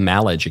 That's called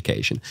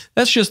maleducation.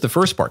 That's just the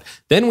first part.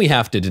 Then we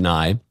have to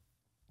deny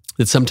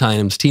that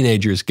sometimes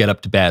teenagers get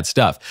up to bad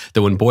stuff,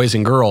 that when boys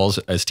and girls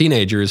as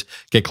teenagers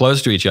get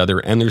close to each other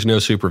and there's no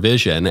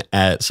supervision,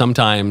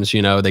 sometimes,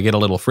 they get a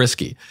little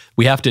frisky.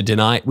 We have to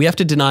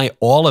deny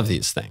all of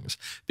these things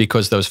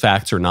because those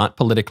facts are not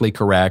politically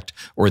correct,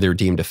 or they're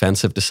deemed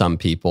offensive to some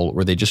people,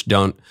 or they just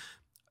don't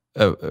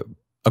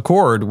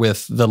accord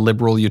with the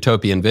liberal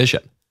utopian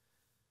vision.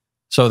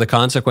 So the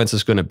consequence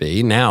is going to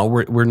be now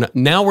we're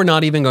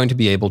not even going to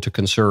be able to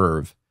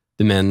conserve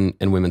the men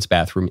and women's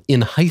bathroom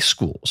in high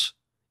schools.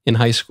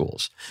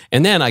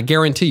 And then I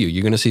guarantee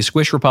you're going to see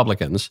squish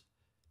Republicans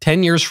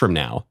 10 years from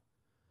now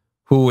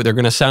who they're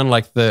going to sound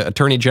like the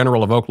Attorney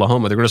General of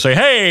Oklahoma. They're going to say,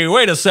 hey,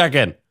 wait a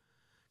second.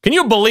 Can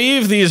you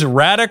believe these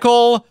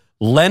radical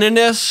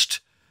Leninist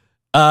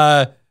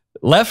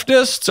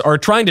leftists are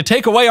trying to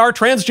take away our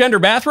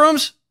transgender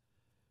bathrooms?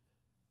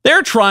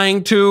 They're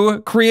trying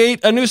to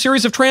create a new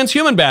series of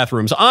transhuman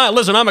bathrooms.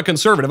 Listen, I'm a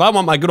conservative. I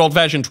want my good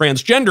old-fashioned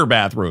transgender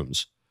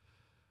bathrooms.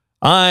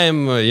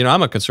 I'm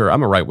a conservative.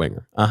 I'm a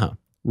right-winger.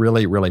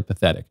 Really, really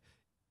pathetic.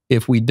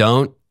 If we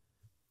don't,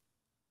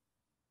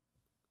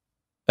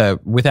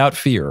 without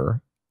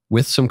fear,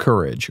 with some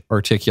courage,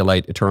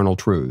 articulate eternal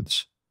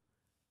truths,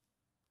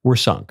 we're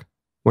sunk.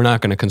 We're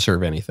not going to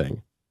conserve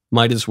anything.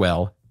 Might as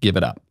well give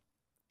it up.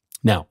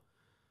 Now,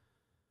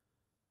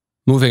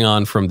 moving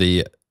on from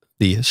the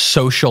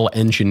social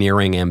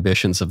engineering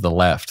ambitions of the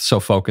left, so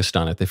focused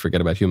on it, they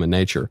forget about human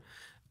nature.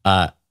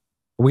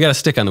 We got to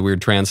stick on the weird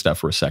trans stuff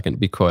for a second,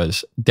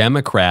 because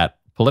Democrat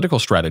political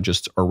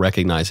strategists are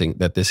recognizing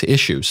that this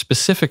issue,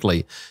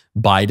 specifically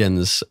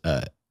Biden's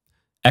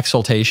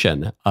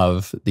exaltation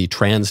of the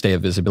Trans Day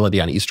of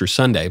Visibility on Easter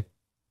Sunday,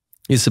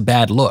 is a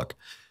bad look.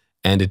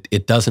 And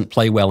it doesn't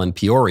play well in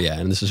Peoria.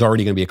 And this is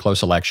already going to be a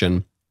close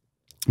election.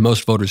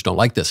 Most voters don't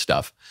like this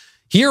stuff.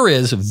 Here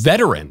is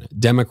veteran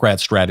Democrat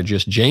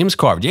strategist James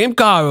Carver. James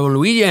Carver in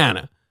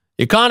Louisiana.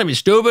 The economy's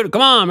stupid.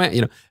 Come on,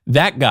 man.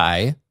 That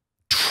guy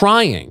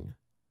trying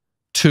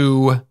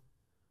to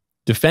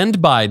defend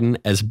Biden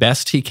as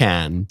best he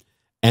can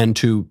and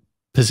to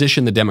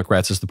position the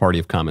Democrats as the party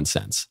of common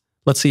sense.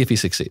 Let's see if he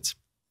succeeds.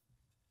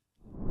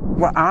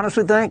 Well, I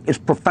honestly think it's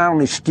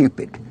profoundly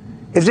stupid.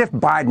 As if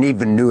Biden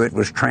even knew it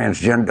was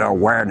Transgender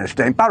Awareness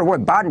Day. By the way,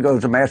 Biden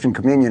goes to Mass and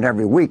Communion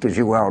every week, as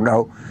you well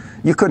know.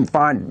 You couldn't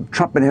find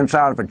Trump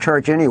inside of a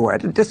church anywhere.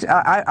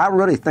 I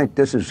really think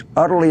this is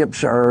utterly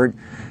absurd.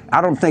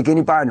 I don't think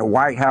anybody in the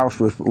White House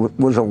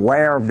was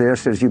aware of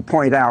this. As you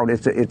point out,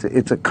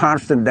 it's a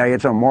constant day.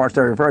 It's on March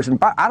 31st. And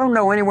I don't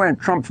know anywhere in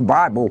Trump's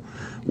Bible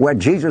where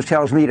Jesus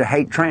tells me to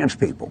hate trans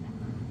people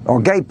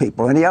or gay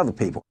people, any other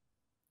people.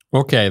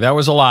 Okay, that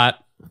was a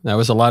lot. That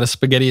was a lot of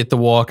spaghetti at the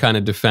wall kind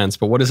of defense.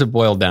 But what does it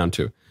boil down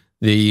to?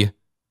 The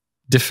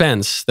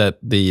defense that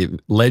the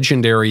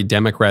legendary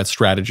Democrat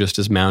strategist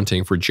is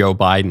mounting for Joe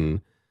Biden,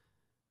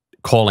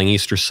 calling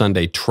Easter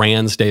Sunday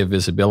Trans Day of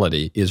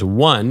Visibility, is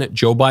one,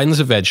 Joe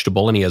Biden's a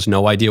vegetable and he has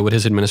no idea what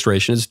his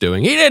administration is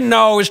doing. He didn't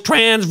know it was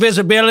Trans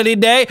Visibility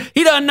Day.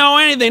 He doesn't know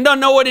anything,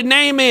 doesn't know what his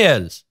name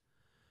is.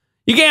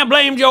 You can't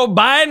blame Joe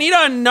Biden. He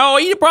doesn't know.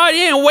 He probably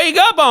didn't wake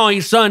up on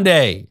Easter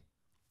Sunday.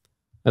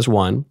 That's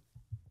one.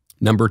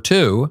 Number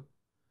two,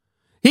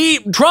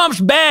 Trump's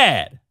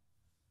bad.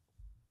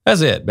 That's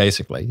it,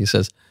 basically. He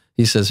says,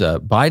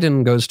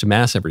 Biden goes to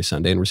Mass every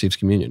Sunday and receives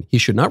communion. He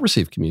should not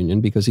receive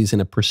communion because he's in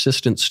a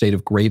persistent state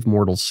of grave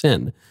mortal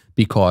sin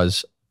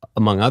because,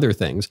 among other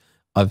things,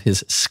 of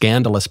his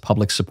scandalous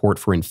public support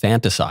for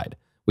infanticide,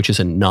 which is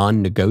a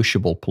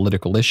non-negotiable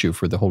political issue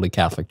for the Holy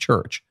Catholic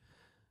Church.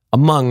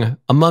 Among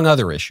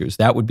other issues,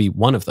 that would be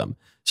one of them.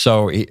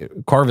 So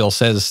Carville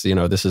says,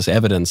 this is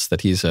evidence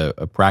that he's a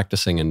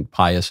practicing and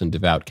pious and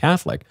devout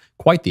Catholic.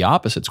 Quite the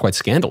opposite. It's quite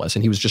scandalous.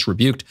 And he was just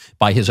rebuked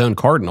by his own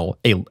cardinal,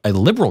 a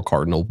liberal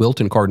cardinal,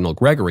 Wilton Cardinal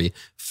Gregory,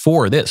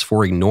 for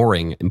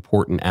ignoring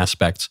important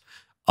aspects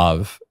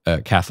of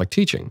Catholic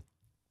teaching.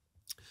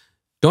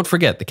 Don't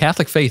forget, the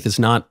Catholic faith is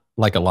not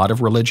like a lot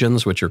of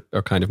religions, which are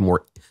kind of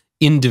more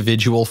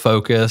individual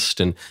focused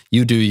and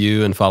you do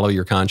you and follow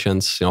your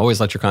conscience.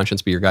 Always let your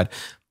conscience be your guide.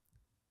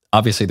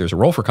 Obviously, there's a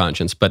role for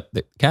conscience, but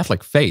the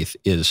Catholic faith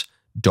is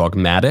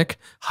dogmatic,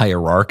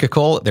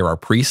 hierarchical. There are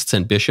priests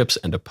and bishops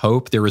and a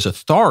pope. There is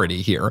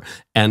authority here.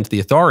 And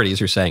the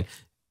authorities are saying,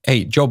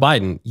 hey, Joe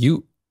Biden,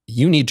 you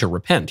need to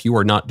repent. You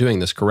are not doing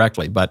this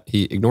correctly. But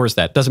he ignores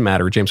that. Doesn't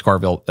matter. James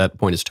Carville, that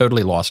point is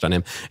totally lost on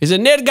him. He said,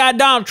 Ned got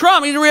Donald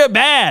Trump. He's real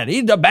bad.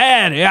 He's a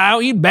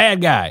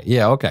bad guy.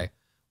 Yeah, okay.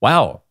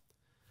 Wow.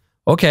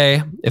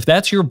 Okay, if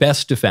that's your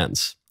best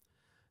defense,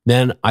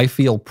 then I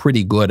feel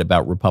pretty good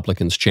about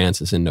Republicans'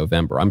 chances in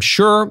November. I'm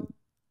sure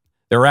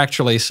there are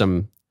actually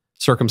some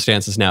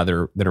circumstances now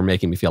that are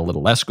making me feel a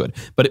little less good.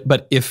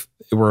 But if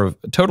it were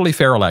a totally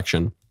fair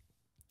election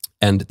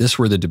and this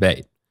were the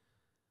debate,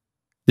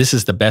 this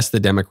is the best the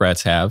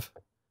Democrats have.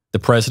 The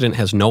president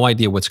has no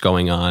idea what's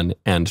going on,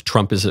 and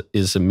Trump is a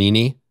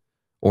meanie.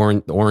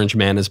 Orange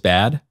man is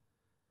bad.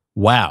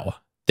 Wow,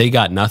 they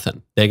got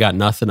nothing. They got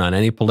nothing on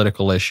any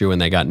political issue,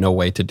 and they got no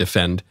way to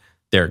defend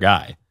their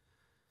guy.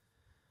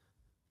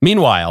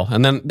 Meanwhile,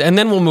 and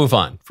then we'll move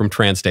on from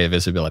Trans Day of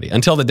Visibility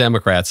until the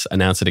Democrats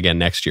announce it again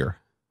next year.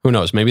 Who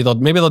knows? Maybe they'll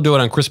do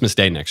it on Christmas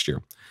Day next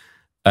year.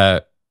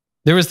 There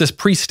was this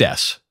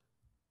priestess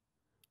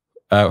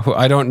who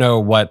I don't know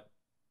what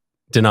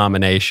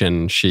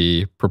denomination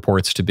she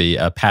purports to be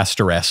a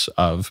pastoress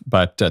of,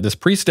 but this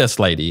priestess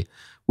lady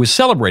was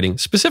celebrating,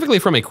 specifically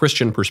from a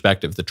Christian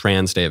perspective, the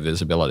Trans Day of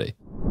Visibility.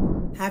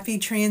 Happy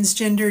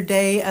Transgender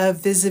Day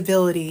of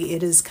Visibility.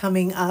 It is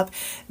coming up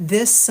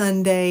this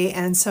Sunday.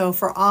 And so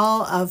for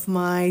all of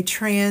my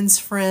trans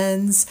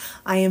friends,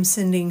 I am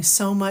sending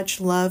so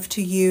much love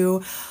to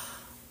you.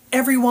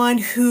 Everyone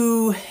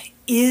who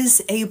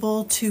is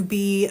able to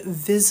be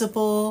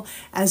visible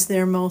as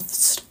their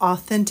most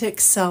authentic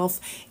self.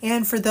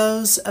 And for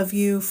those of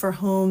you for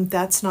whom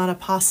that's not a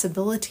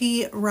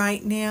possibility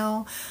right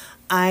now,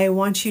 I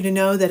want you to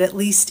know that at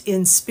least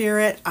in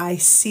spirit, I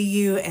see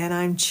you and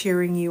I'm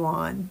cheering you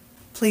on.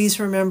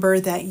 Please remember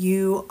that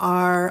you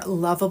are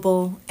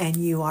lovable and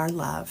you are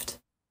loved.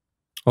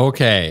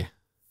 Okay.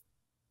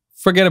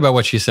 Forget about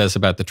what she says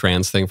about the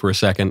trans thing for a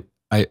second.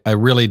 I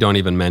really don't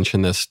even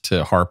mention this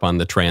to harp on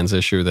the trans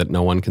issue that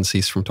no one can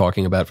cease from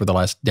talking about for the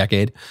last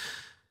decade.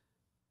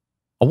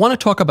 I want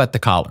to talk about the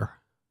collar.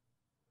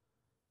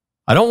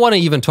 I don't want to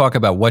even talk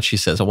about what she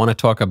says. I want to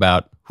talk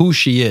about who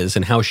she is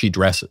and how she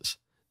dresses.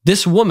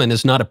 This woman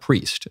is not a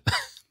priest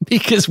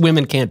because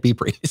women can't be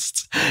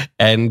priests.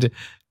 And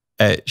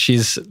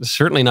she's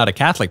certainly not a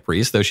Catholic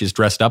priest, though she's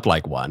dressed up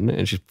like one.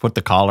 And she's put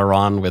the collar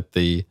on with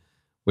the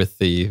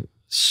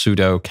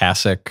pseudo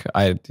cassock,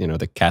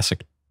 the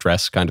cassock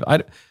dress kind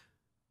of.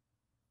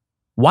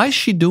 Why is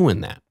she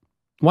doing that?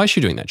 Why is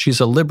she doing that? She's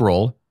a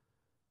liberal.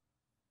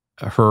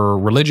 Her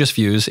religious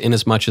views, in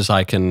as much as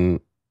I can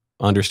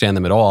understand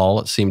them at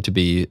all, seem to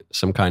be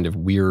some kind of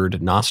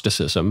weird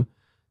Gnosticism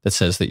that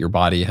says that your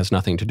body has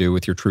nothing to do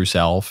with your true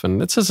self.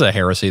 And this is a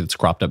heresy that's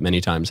cropped up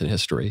many times in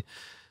history.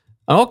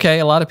 Okay,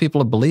 a lot of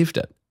people have believed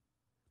it.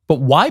 But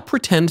why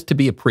pretend to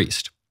be a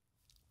priest?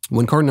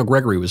 When Cardinal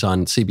Gregory was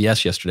on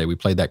CBS yesterday, we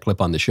played that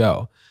clip on the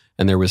show,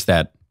 and there was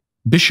that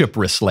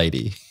bishopress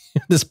lady,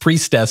 this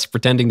priestess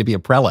pretending to be a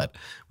prelate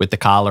with the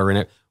collar and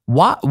it.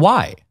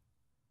 Why?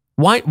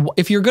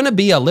 If you're going to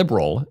be a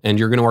liberal and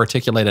you're going to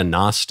articulate a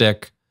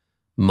Gnostic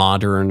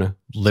modern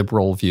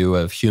liberal view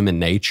of human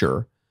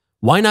nature,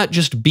 why not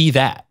just be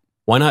that?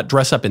 Why not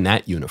dress up in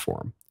that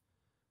uniform?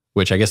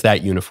 Which I guess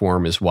that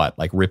uniform is what,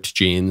 like ripped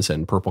jeans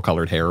and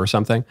purple-colored hair or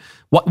something?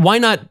 Why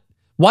not?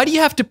 Why do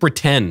you have to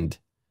pretend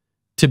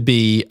to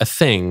be a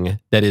thing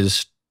that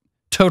is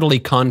totally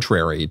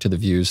contrary to the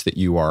views that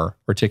you are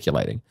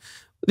articulating?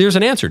 There's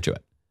an answer to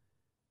it.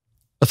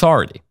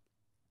 Authority.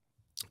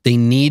 They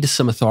need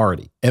some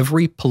authority.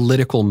 Every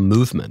political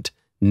movement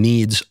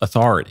needs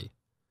authority.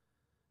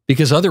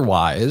 Because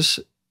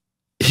otherwise,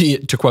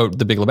 to quote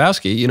The Big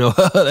Lebowski,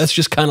 that's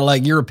just kind of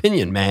like your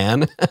opinion,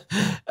 man.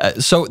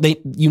 So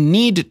you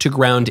need to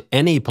ground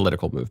any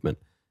political movement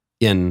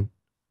in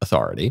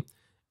authority.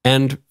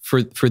 And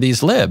for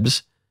these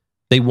libs,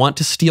 they want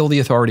to steal the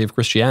authority of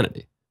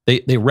Christianity.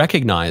 They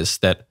recognize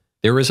that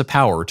there is a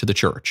power to the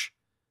church.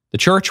 The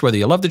church, whether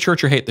you love the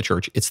church or hate the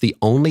church, it's the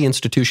only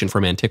institution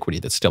from antiquity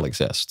that still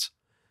exists.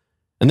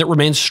 And that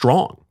remains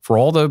strong for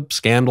all the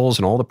scandals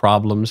and all the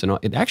problems. And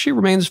it actually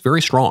remains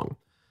very strong.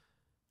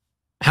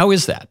 How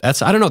is that?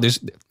 I don't know.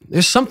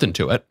 There's something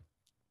to it.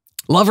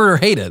 Love it or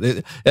hate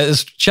it.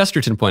 As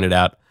Chesterton pointed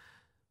out,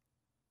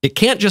 it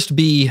can't just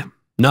be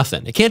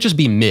nothing. It can't just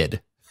be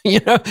mid.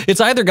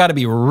 It's either got to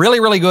be really,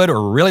 really good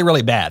or really,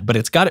 really bad. But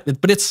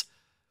it's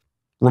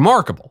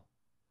remarkable.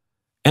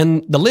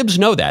 And the libs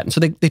know that. And so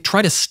they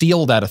try to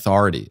steal that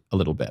authority a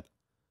little bit.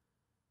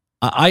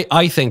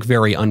 I think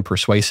very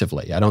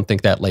unpersuasively. I don't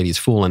think that lady's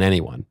fooling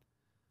anyone.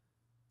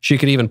 She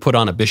could even put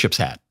on a bishop's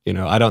hat.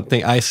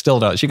 I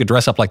still don't. She could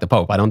dress up like the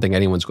Pope. I don't think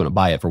anyone's going to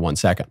buy it for 1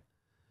 second.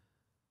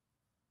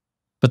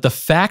 But the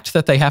fact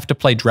that they have to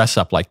play dress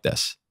up like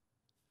this,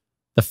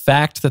 the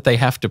fact that they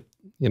have to,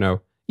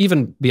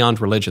 even beyond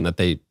religion, that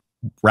they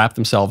wrap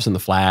themselves in the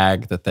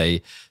flag, that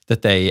they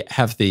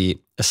have the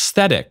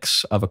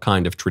aesthetics of a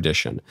kind of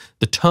tradition,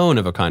 the tone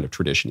of a kind of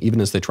tradition, even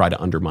as they try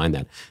to undermine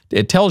that.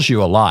 It tells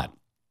you a lot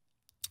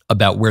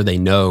about where they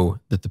know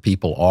that the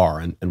people are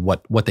and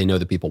what they know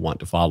the people want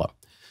to follow.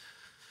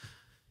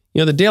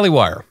 The Daily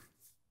Wire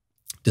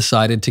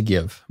decided to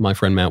give my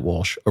friend Matt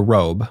Walsh a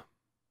robe,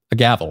 a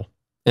gavel,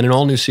 and an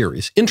all-new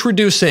series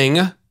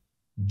introducing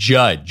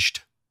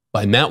Judged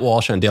by Matt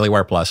Walsh on Daily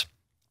Wire Plus.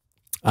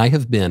 I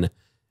have been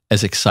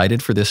as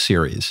excited for this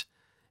series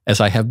as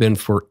I have been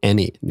for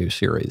any new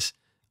series.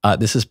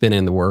 This has been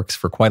in the works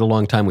for quite a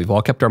long time. We've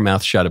all kept our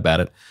mouths shut about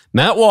it.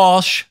 Matt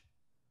Walsh,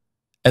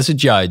 as a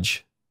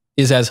judge,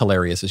 is as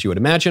hilarious as you would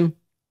imagine.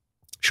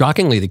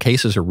 Shockingly, the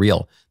cases are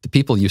real. The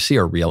people you see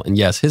are real. And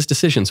yes, his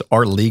decisions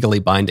are legally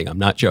binding. I'm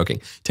not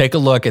joking. Take a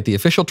look at the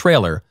official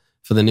trailer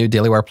for the new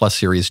Daily Wire Plus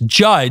series,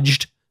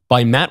 Judged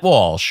by Matt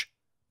Walsh,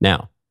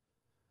 now.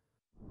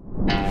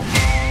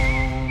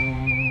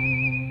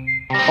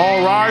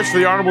 All rise for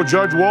the Honorable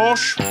Judge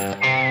Walsh.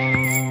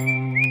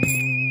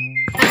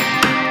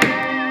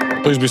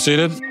 Please be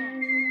seated.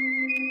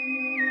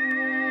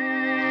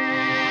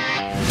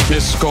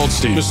 Miss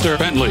Goldstein, Mr.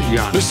 Bentley,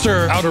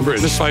 Mr.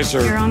 Outerbridge, Miss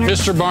Spicer, Your Honor.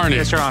 Mr. Barney,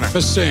 Yes, Your Honor.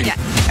 Miss Singh. Yeah.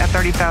 At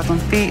 30,000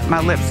 feet, my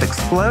lips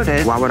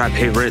exploded. Why would I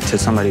pay rent to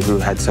somebody who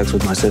had sex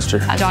with my sister?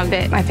 A dog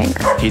bit my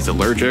finger. He's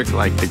allergic,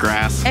 like the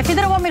grass. If he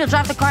didn't want me to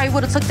drive the car, he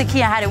would have took the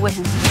key and had it with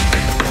him.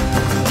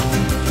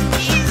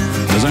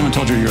 Has anyone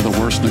told you you're the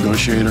worst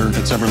negotiator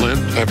that's ever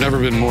lived? I've never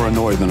been more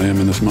annoyed than I am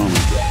in this moment.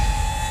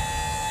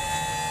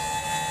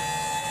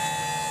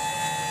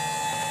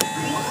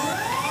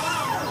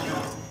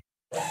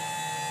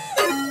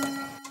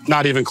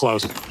 Not even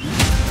close.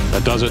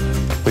 That does it.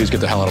 Please get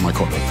the hell out of my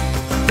courtroom.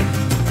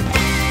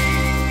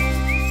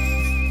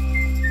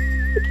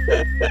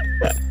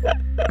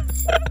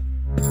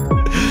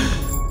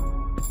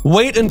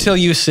 Wait until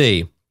you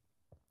see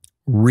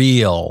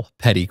real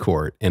petty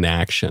court in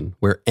action,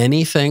 where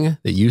anything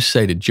that you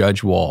say to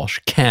Judge Walsh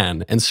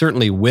can and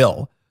certainly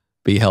will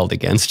be held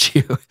against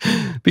you.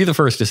 Be the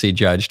first to see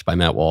Judged by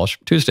Matt Walsh,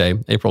 Tuesday,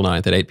 April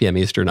 9th at 8 p.m.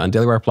 Eastern on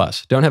Daily Wire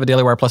Plus. Don't have a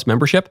Daily Wire Plus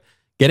membership?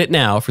 Get it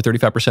now for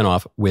 35%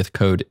 off with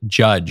code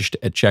JUDGED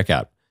at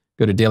checkout.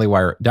 Go to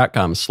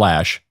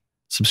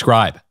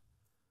dailywire.com/subscribe.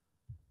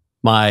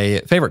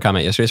 My favorite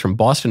comment yesterday is from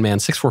Boston Man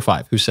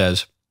 645, who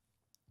says,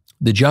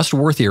 the just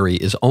war theory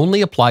is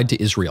only applied to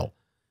Israel.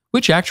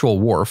 Which actual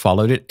war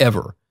followed it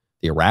ever?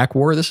 The Iraq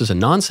War? This is a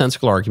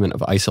nonsensical argument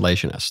of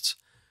isolationists.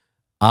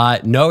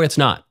 No, it's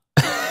not.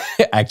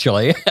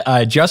 Actually,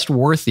 just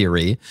war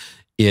theory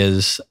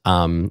is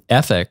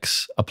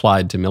ethics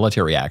applied to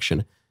military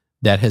action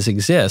that has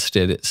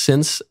existed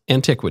since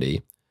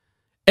antiquity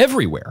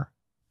everywhere,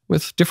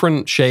 with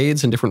different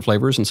shades and different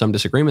flavors and some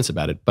disagreements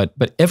about it, but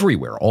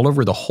everywhere, all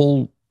over the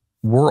whole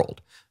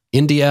world.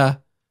 India,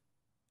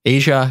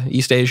 Asia,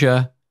 East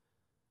Asia,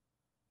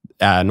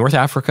 North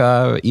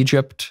Africa,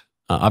 Egypt,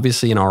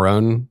 obviously in our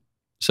own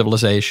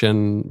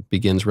civilization,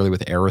 begins really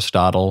with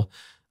Aristotle.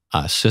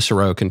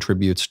 Cicero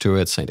contributes to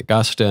it, St.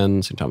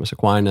 Augustine, St. Thomas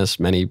Aquinas,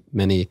 many,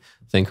 many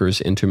thinkers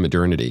into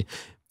modernity.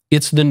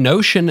 It's the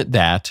notion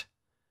that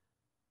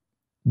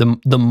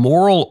the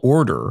moral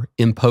order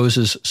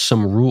imposes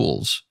some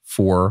rules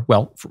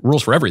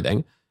rules for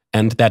everything,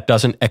 and that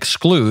doesn't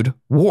exclude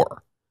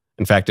war.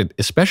 In fact, it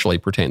especially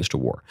pertains to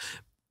war.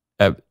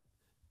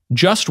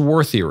 just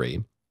war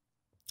theory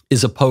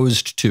is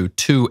opposed to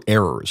two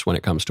errors when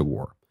it comes to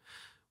war.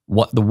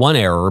 The one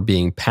error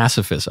being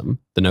pacifism,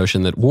 the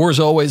notion that war's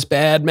always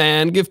bad,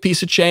 man, give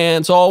peace a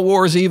chance, all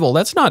war is evil.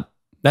 That's not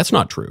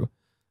true.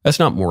 That's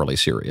not morally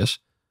serious.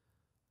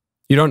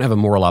 You don't have a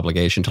moral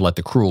obligation to let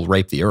the cruel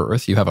rape the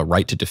earth. You have a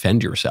right to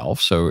defend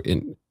yourself.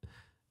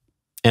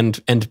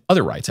 And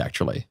other rights,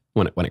 actually,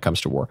 when it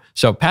comes to war.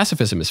 So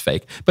pacifism is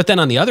fake. But then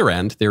on the other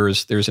end,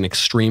 there's an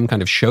extreme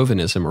kind of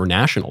chauvinism or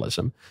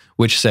nationalism,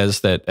 which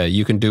says that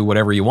you can do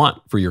whatever you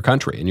want for your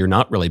country, and you're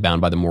not really bound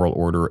by the moral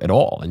order at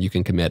all. And you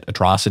can commit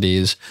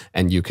atrocities,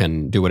 and you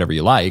can do whatever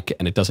you like,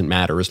 and it doesn't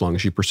matter as long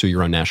as you pursue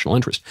your own national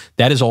interest.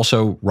 That is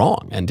also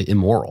wrong and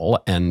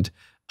immoral, and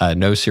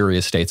no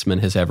serious statesman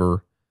has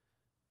ever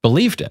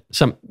believed it.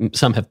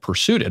 Some have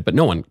pursued it, but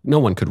no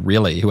one could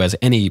really, who has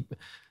any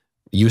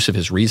use of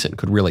his reason,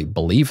 could really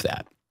believe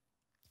that.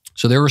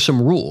 So there are some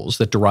rules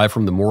that derive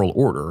from the moral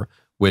order,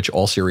 which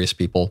all serious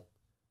people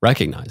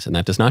recognize. And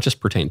that does not just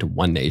pertain to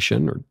one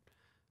nation or a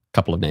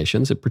couple of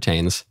nations. It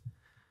pertains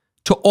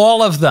to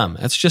all of them.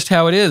 That's just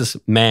how it is,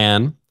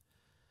 man.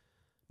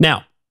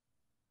 Now,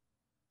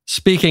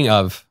 speaking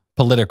of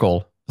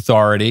political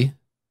authority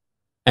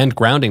and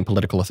grounding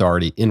political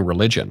authority in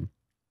religion,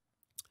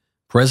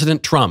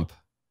 President Trump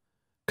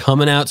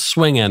coming out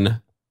swinging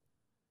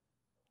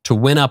to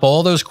win up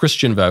all those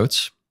Christian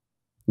votes.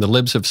 The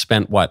libs have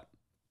spent,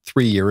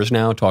 3 years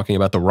now talking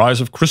about the rise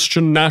of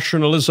Christian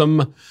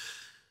nationalism.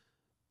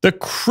 The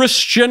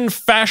Christian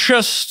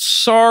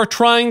fascists are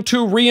trying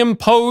to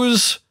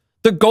reimpose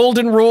the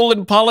golden rule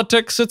in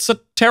politics. It's a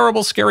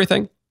terrible, scary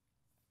thing.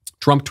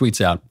 Trump tweets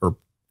out, or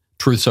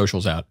Truth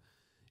Social's out,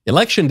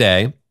 Election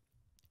Day,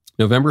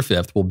 November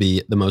 5th, will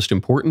be the most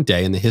important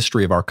day in the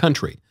history of our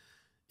country.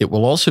 It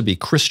will also be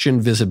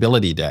Christian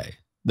Visibility Day,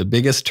 the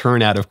biggest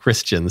turnout of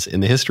Christians in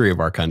the history of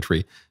our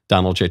country.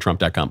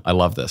 DonaldJTrump.com. I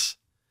love this.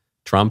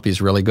 Trump, he's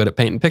really good at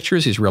painting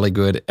pictures. He's really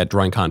good at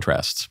drawing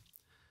contrasts.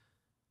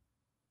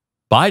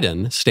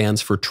 Biden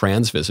stands for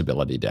Trans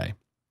Visibility Day.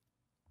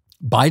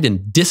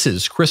 Biden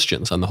disses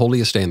Christians on the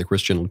holiest day in the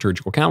Christian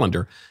liturgical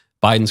calendar.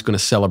 Biden's going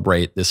to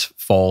celebrate this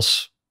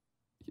false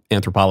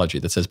anthropology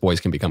that says boys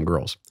can become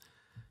girls.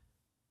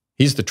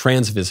 He's the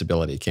trans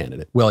visibility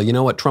candidate. Well, you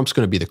know what? Trump's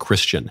going to be the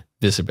Christian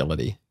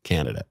visibility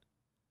candidate.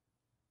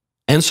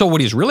 And so what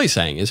he's really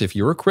saying is, if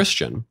you're a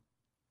Christian,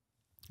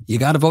 you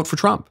got to vote for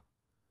Trump.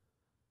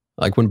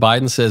 Like when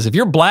Biden says, if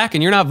you're black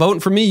and you're not voting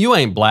for me, you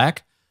ain't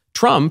black.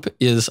 Trump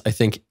is, I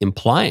think,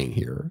 implying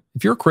here,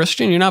 if you're a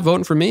Christian, you're not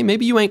voting for me,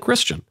 maybe you ain't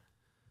Christian.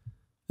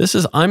 This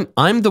is,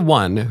 I'm the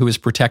one who is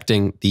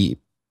protecting the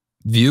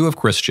view of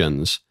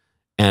Christians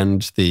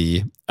and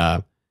the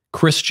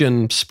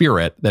Christian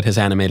spirit that has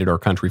animated our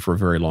country for a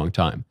very long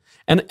time.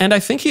 And I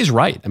think he's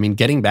right. I mean,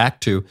 getting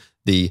back to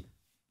the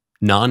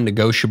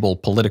non-negotiable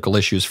political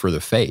issues for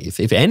the faith,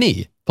 if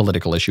any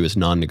political issue is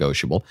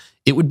non-negotiable,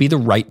 it would be the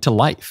right to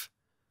life.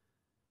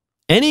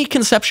 Any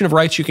conception of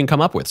rights you can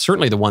come up with,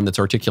 certainly the one that's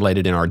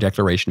articulated in our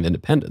Declaration of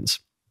Independence,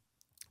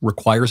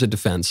 requires a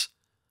defense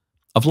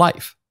of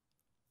life.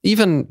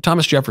 Even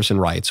Thomas Jefferson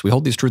writes, we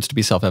hold these truths to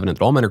be self-evident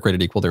that all men are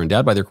created equal. They're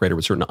endowed by their Creator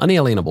with certain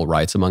unalienable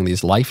rights, among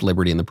these life,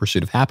 liberty, and the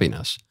pursuit of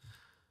happiness.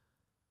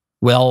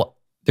 Well,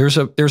 there's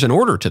an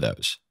order to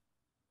those.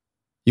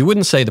 You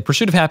wouldn't say the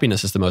pursuit of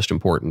happiness is the most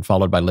important,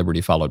 followed by liberty,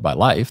 followed by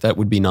life. That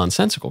would be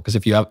nonsensical, because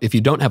if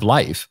you don't have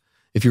life,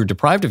 if you're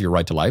deprived of your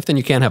right to life, then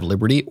you can't have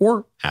liberty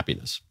or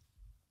happiness.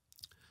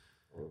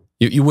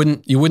 You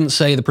wouldn't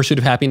say the pursuit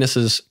of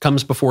happiness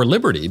comes before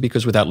liberty,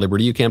 because without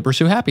liberty you can't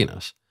pursue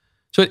happiness.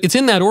 So it's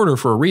in that order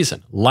for a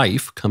reason.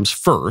 Life comes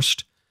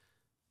first,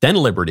 then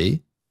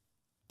liberty,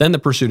 then the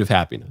pursuit of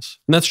happiness.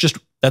 And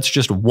that's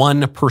just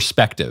one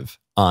perspective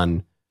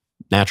on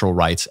natural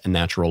rights and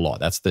natural law.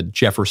 That's the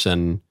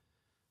Jefferson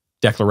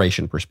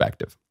Declaration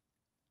perspective.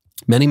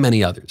 Many,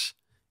 many others.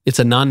 It's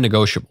a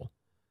non-negotiable.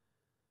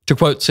 To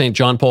quote St.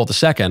 John Paul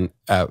II,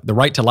 the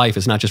right to life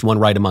is not just one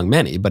right among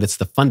many, but it's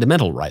the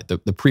fundamental right, the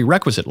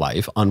prerequisite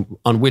life on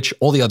which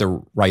all the other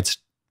rights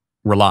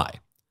rely.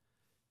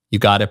 You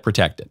got to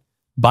protect it.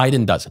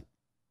 Biden doesn't.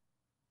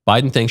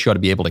 Biden thinks you ought to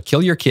be able to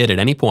kill your kid at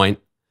any point,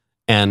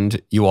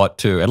 and you ought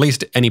to, at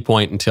least any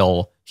point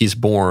until he's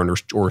born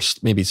or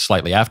maybe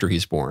slightly after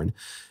he's born,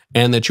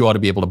 and that you ought to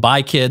be able to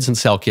buy kids and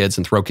sell kids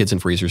and throw kids in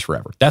freezers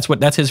forever.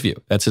 That's his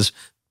view. That's his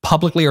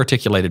publicly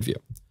articulated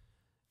view.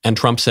 And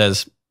Trump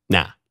says,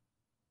 nah.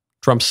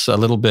 Trump's a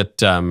little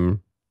bit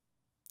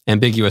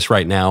ambiguous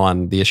right now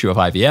on the issue of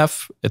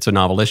IVF. It's a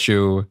novel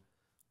issue.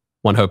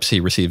 One hopes he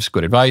receives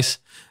good advice.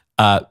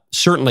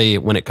 Certainly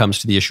when it comes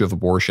to the issue of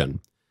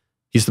abortion,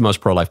 he's the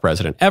most pro-life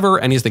president ever,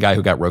 and he's the guy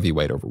who got Roe v.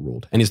 Wade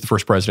overruled. And he's the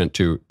first president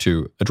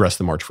to address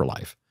the March for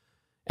Life.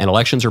 And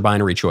elections are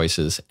binary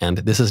choices, and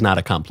this is not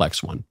a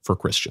complex one for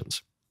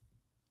Christians.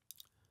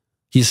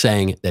 He's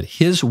saying that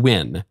his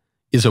win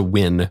is a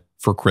win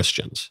for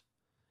Christians.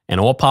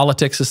 And all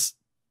politics is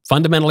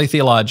fundamentally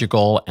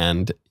theological,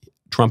 and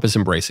Trump is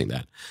embracing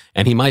that.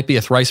 And he might be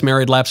a thrice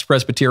married lapsed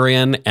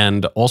Presbyterian,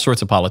 and all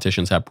sorts of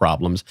politicians have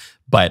problems,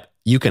 but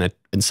you can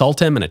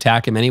insult him and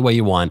attack him any way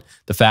you want.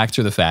 The facts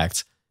are the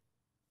facts.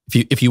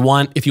 If you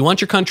want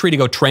your country to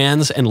go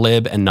trans and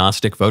lib and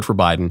Gnostic, vote for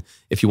Biden.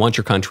 If you want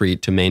your country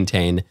to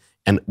maintain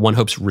and one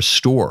hopes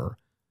restore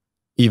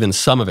even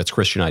some of its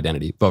Christian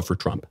identity, vote for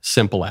Trump.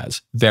 Simple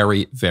as.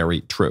 Very,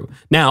 very true.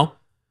 Now,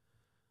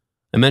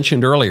 I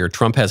mentioned earlier,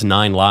 Trump has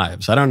 9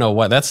 lives. I don't know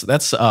what,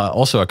 that's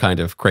also a kind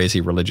of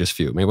crazy religious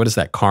view. I mean, what is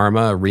that?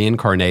 Karma,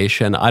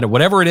 reincarnation?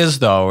 Whatever it is,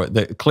 though,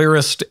 the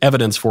clearest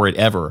evidence for it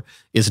ever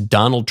is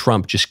Donald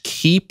Trump just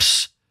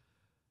keeps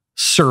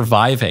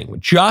surviving.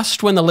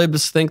 Just when the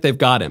libs think they've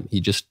got him,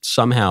 he just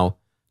somehow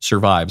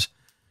survives.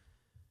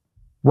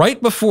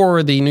 Right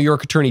before the New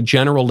York Attorney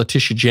General,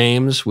 Letitia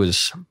James,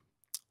 was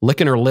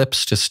licking her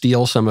lips to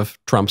steal some of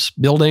Trump's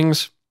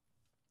buildings,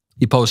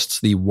 he posts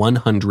the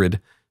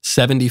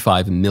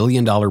 $175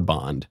 million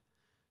bond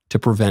to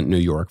prevent New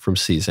York from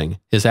seizing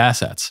his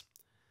assets.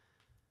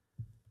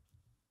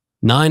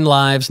 9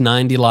 lives,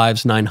 90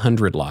 lives,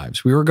 900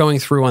 lives. We were going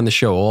through on the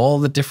show all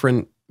the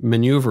different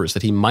maneuvers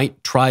that he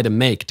might try to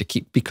make to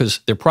keep,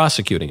 because they're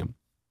prosecuting him.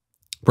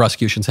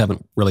 Prosecutions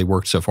haven't really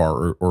worked so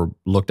far or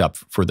looked up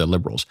for the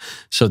liberals.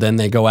 So then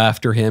they go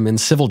after him in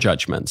civil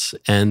judgments,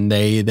 and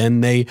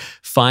they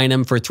fine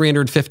him for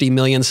 $350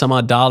 million some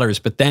odd dollars,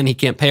 but then he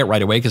can't pay it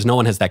right away because no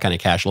one has that kind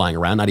of cash lying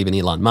around, not even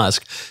Elon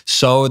Musk.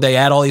 So they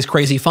add all these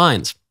crazy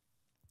fines.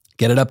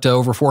 Get it up to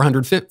over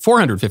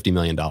 $450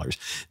 million.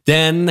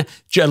 Then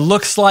it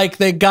looks like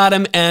they got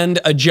him, and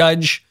a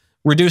judge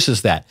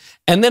reduces that.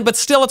 And then, but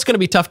still, it's going to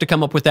be tough to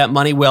come up with that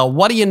money. Well,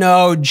 what do you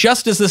know?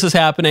 Just as this is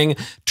happening,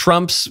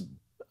 Trump's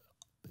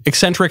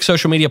eccentric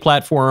social media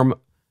platform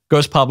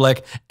goes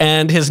public,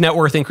 and his net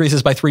worth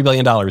increases by $3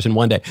 billion in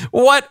one day.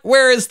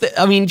 Where is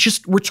the, I mean,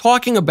 we're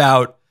talking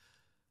about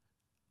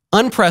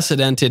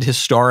unprecedented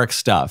historic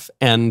stuff,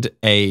 and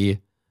a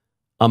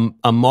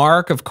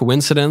mark of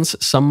coincidence,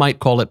 some might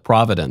call it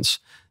providence,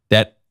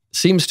 that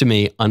seems to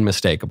me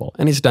unmistakable.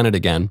 And he's done it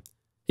again.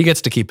 He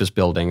gets to keep his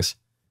buildings.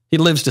 He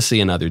lives to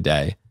see another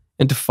day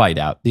and to fight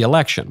out the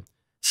election.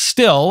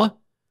 Still,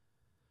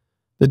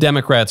 the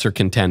Democrats are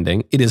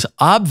contending. It is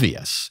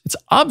obvious, it's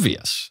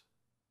obvious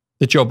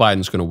that Joe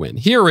Biden's going to win.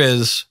 Here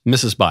is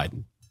Mrs.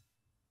 Biden.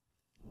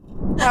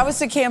 How is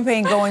the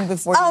campaign going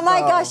before you Oh,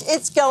 my go? gosh,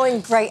 it's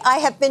going great. I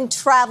have been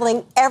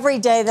traveling every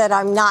day that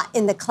I'm not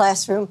in the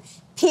classroom.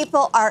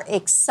 People are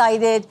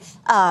excited,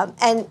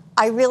 and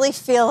I really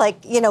feel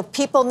like,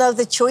 people know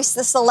the choice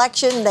this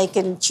election. They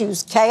can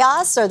choose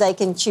chaos, or they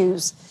can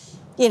choose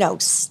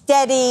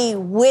steady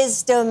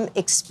wisdom,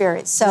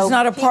 experience. So there's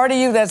not a part of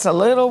you that's a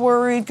little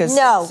worried because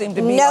you seem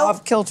to be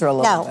off kilter a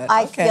little bit. No,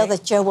 I feel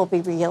that Joe will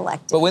be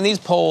reelected. But when these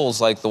polls,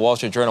 like the Wall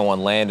Street Journal one,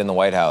 land in the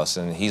White House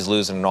and he's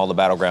losing in all the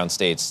battleground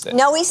states.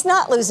 No, he's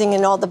not losing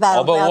in all the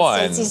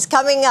battleground states. He's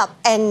coming up,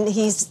 and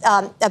he's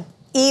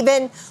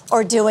even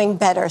or doing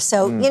better.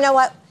 So you know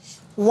what?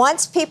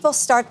 Once people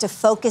start to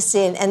focus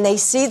in and they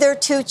see their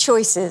 2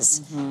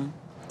 choices,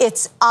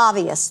 it's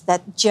obvious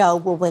that Joe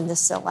will win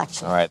this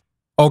election. All right.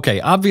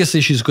 Okay,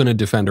 obviously she's going to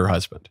defend her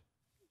husband.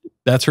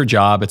 That's her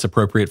job. It's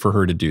appropriate for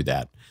her to do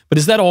that. But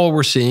is that all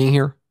we're seeing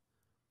here?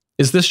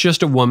 Is this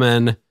just a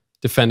woman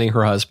defending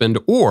her husband,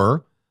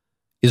 or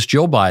is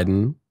Joe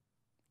Biden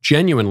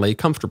genuinely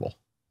comfortable,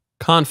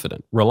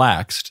 confident,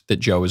 relaxed that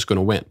Joe is going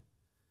to win?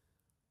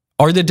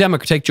 Are the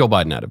Democrats, take Joe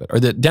Biden out of it, are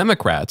the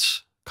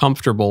Democrats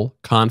comfortable,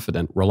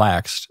 confident,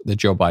 relaxed that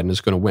Joe Biden is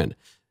going to win?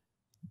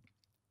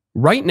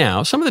 Right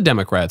now, some of the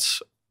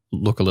Democrats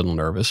look a little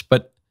nervous,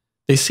 but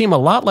they seem a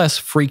lot less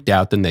freaked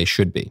out than they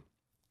should be,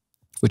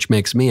 which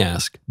makes me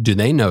ask, do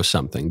they know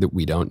something that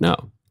we don't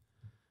know?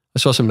 I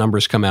saw some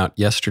numbers come out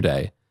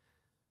yesterday.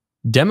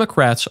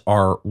 Democrats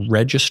are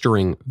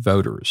registering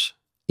voters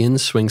in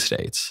swing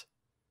states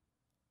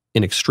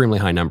in extremely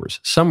high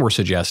numbers. Some were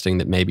suggesting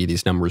that maybe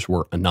these numbers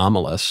were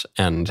anomalous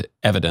and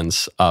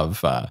evidence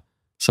of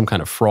some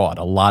kind of fraud.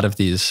 A lot of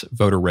these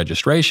voter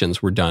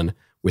registrations were done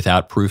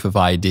without proof of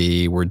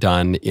ID, were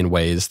done in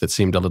ways that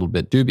seemed a little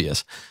bit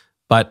dubious.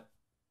 But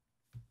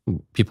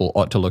people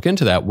ought to look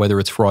into that, whether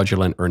it's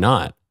fraudulent or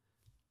not.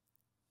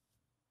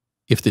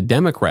 If the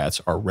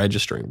Democrats are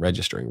registering,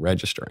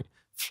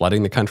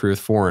 flooding the country with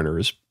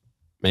foreigners,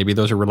 maybe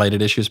those are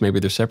related issues, maybe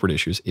they're separate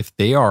issues. If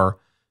they are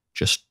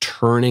just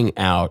turning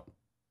out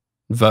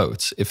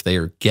votes, if they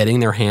are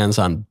getting their hands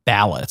on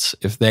ballots,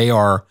 if they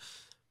are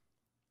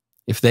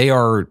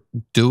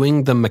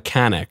doing the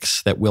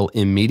mechanics that will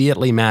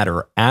immediately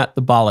matter at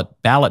the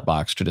ballot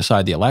box to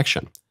decide the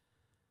election,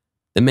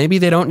 then maybe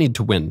they don't need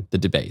to win the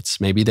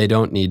debates. Maybe they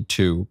don't need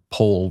to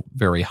poll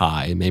very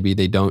high. Maybe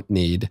they don't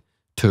need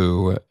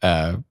to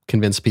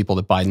convince people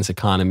that Biden's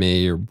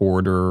economy or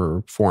border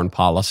or foreign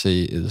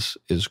policy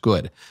is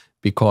good,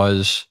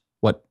 because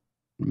what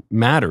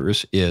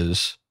matters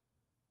is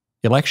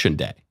election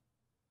day.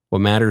 What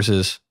matters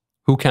is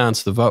who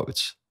counts the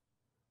votes.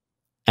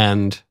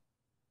 And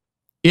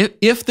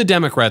if the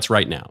Democrats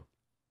right now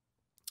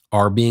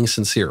are being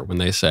sincere when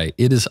they say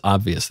it is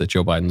obvious that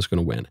Joe Biden's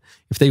going to win,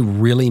 if they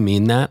really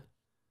mean that,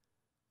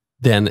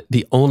 then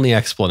the only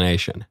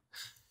explanation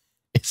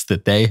is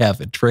that they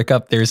have a trick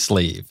up their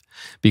sleeve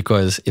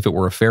because if it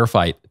were a fair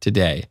fight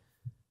today,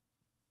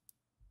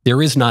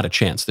 there is not a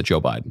chance that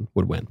Joe Biden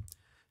would win.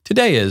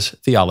 Today is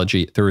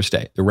Theology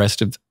Thursday. The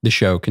rest of the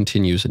show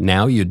continues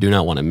now. You do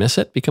not want to miss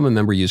it. Become a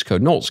member. Use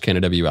code Knowles,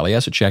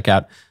 K-N-O-W-L-E-S, at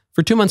checkout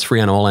for 2 months free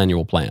on all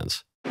annual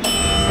plans.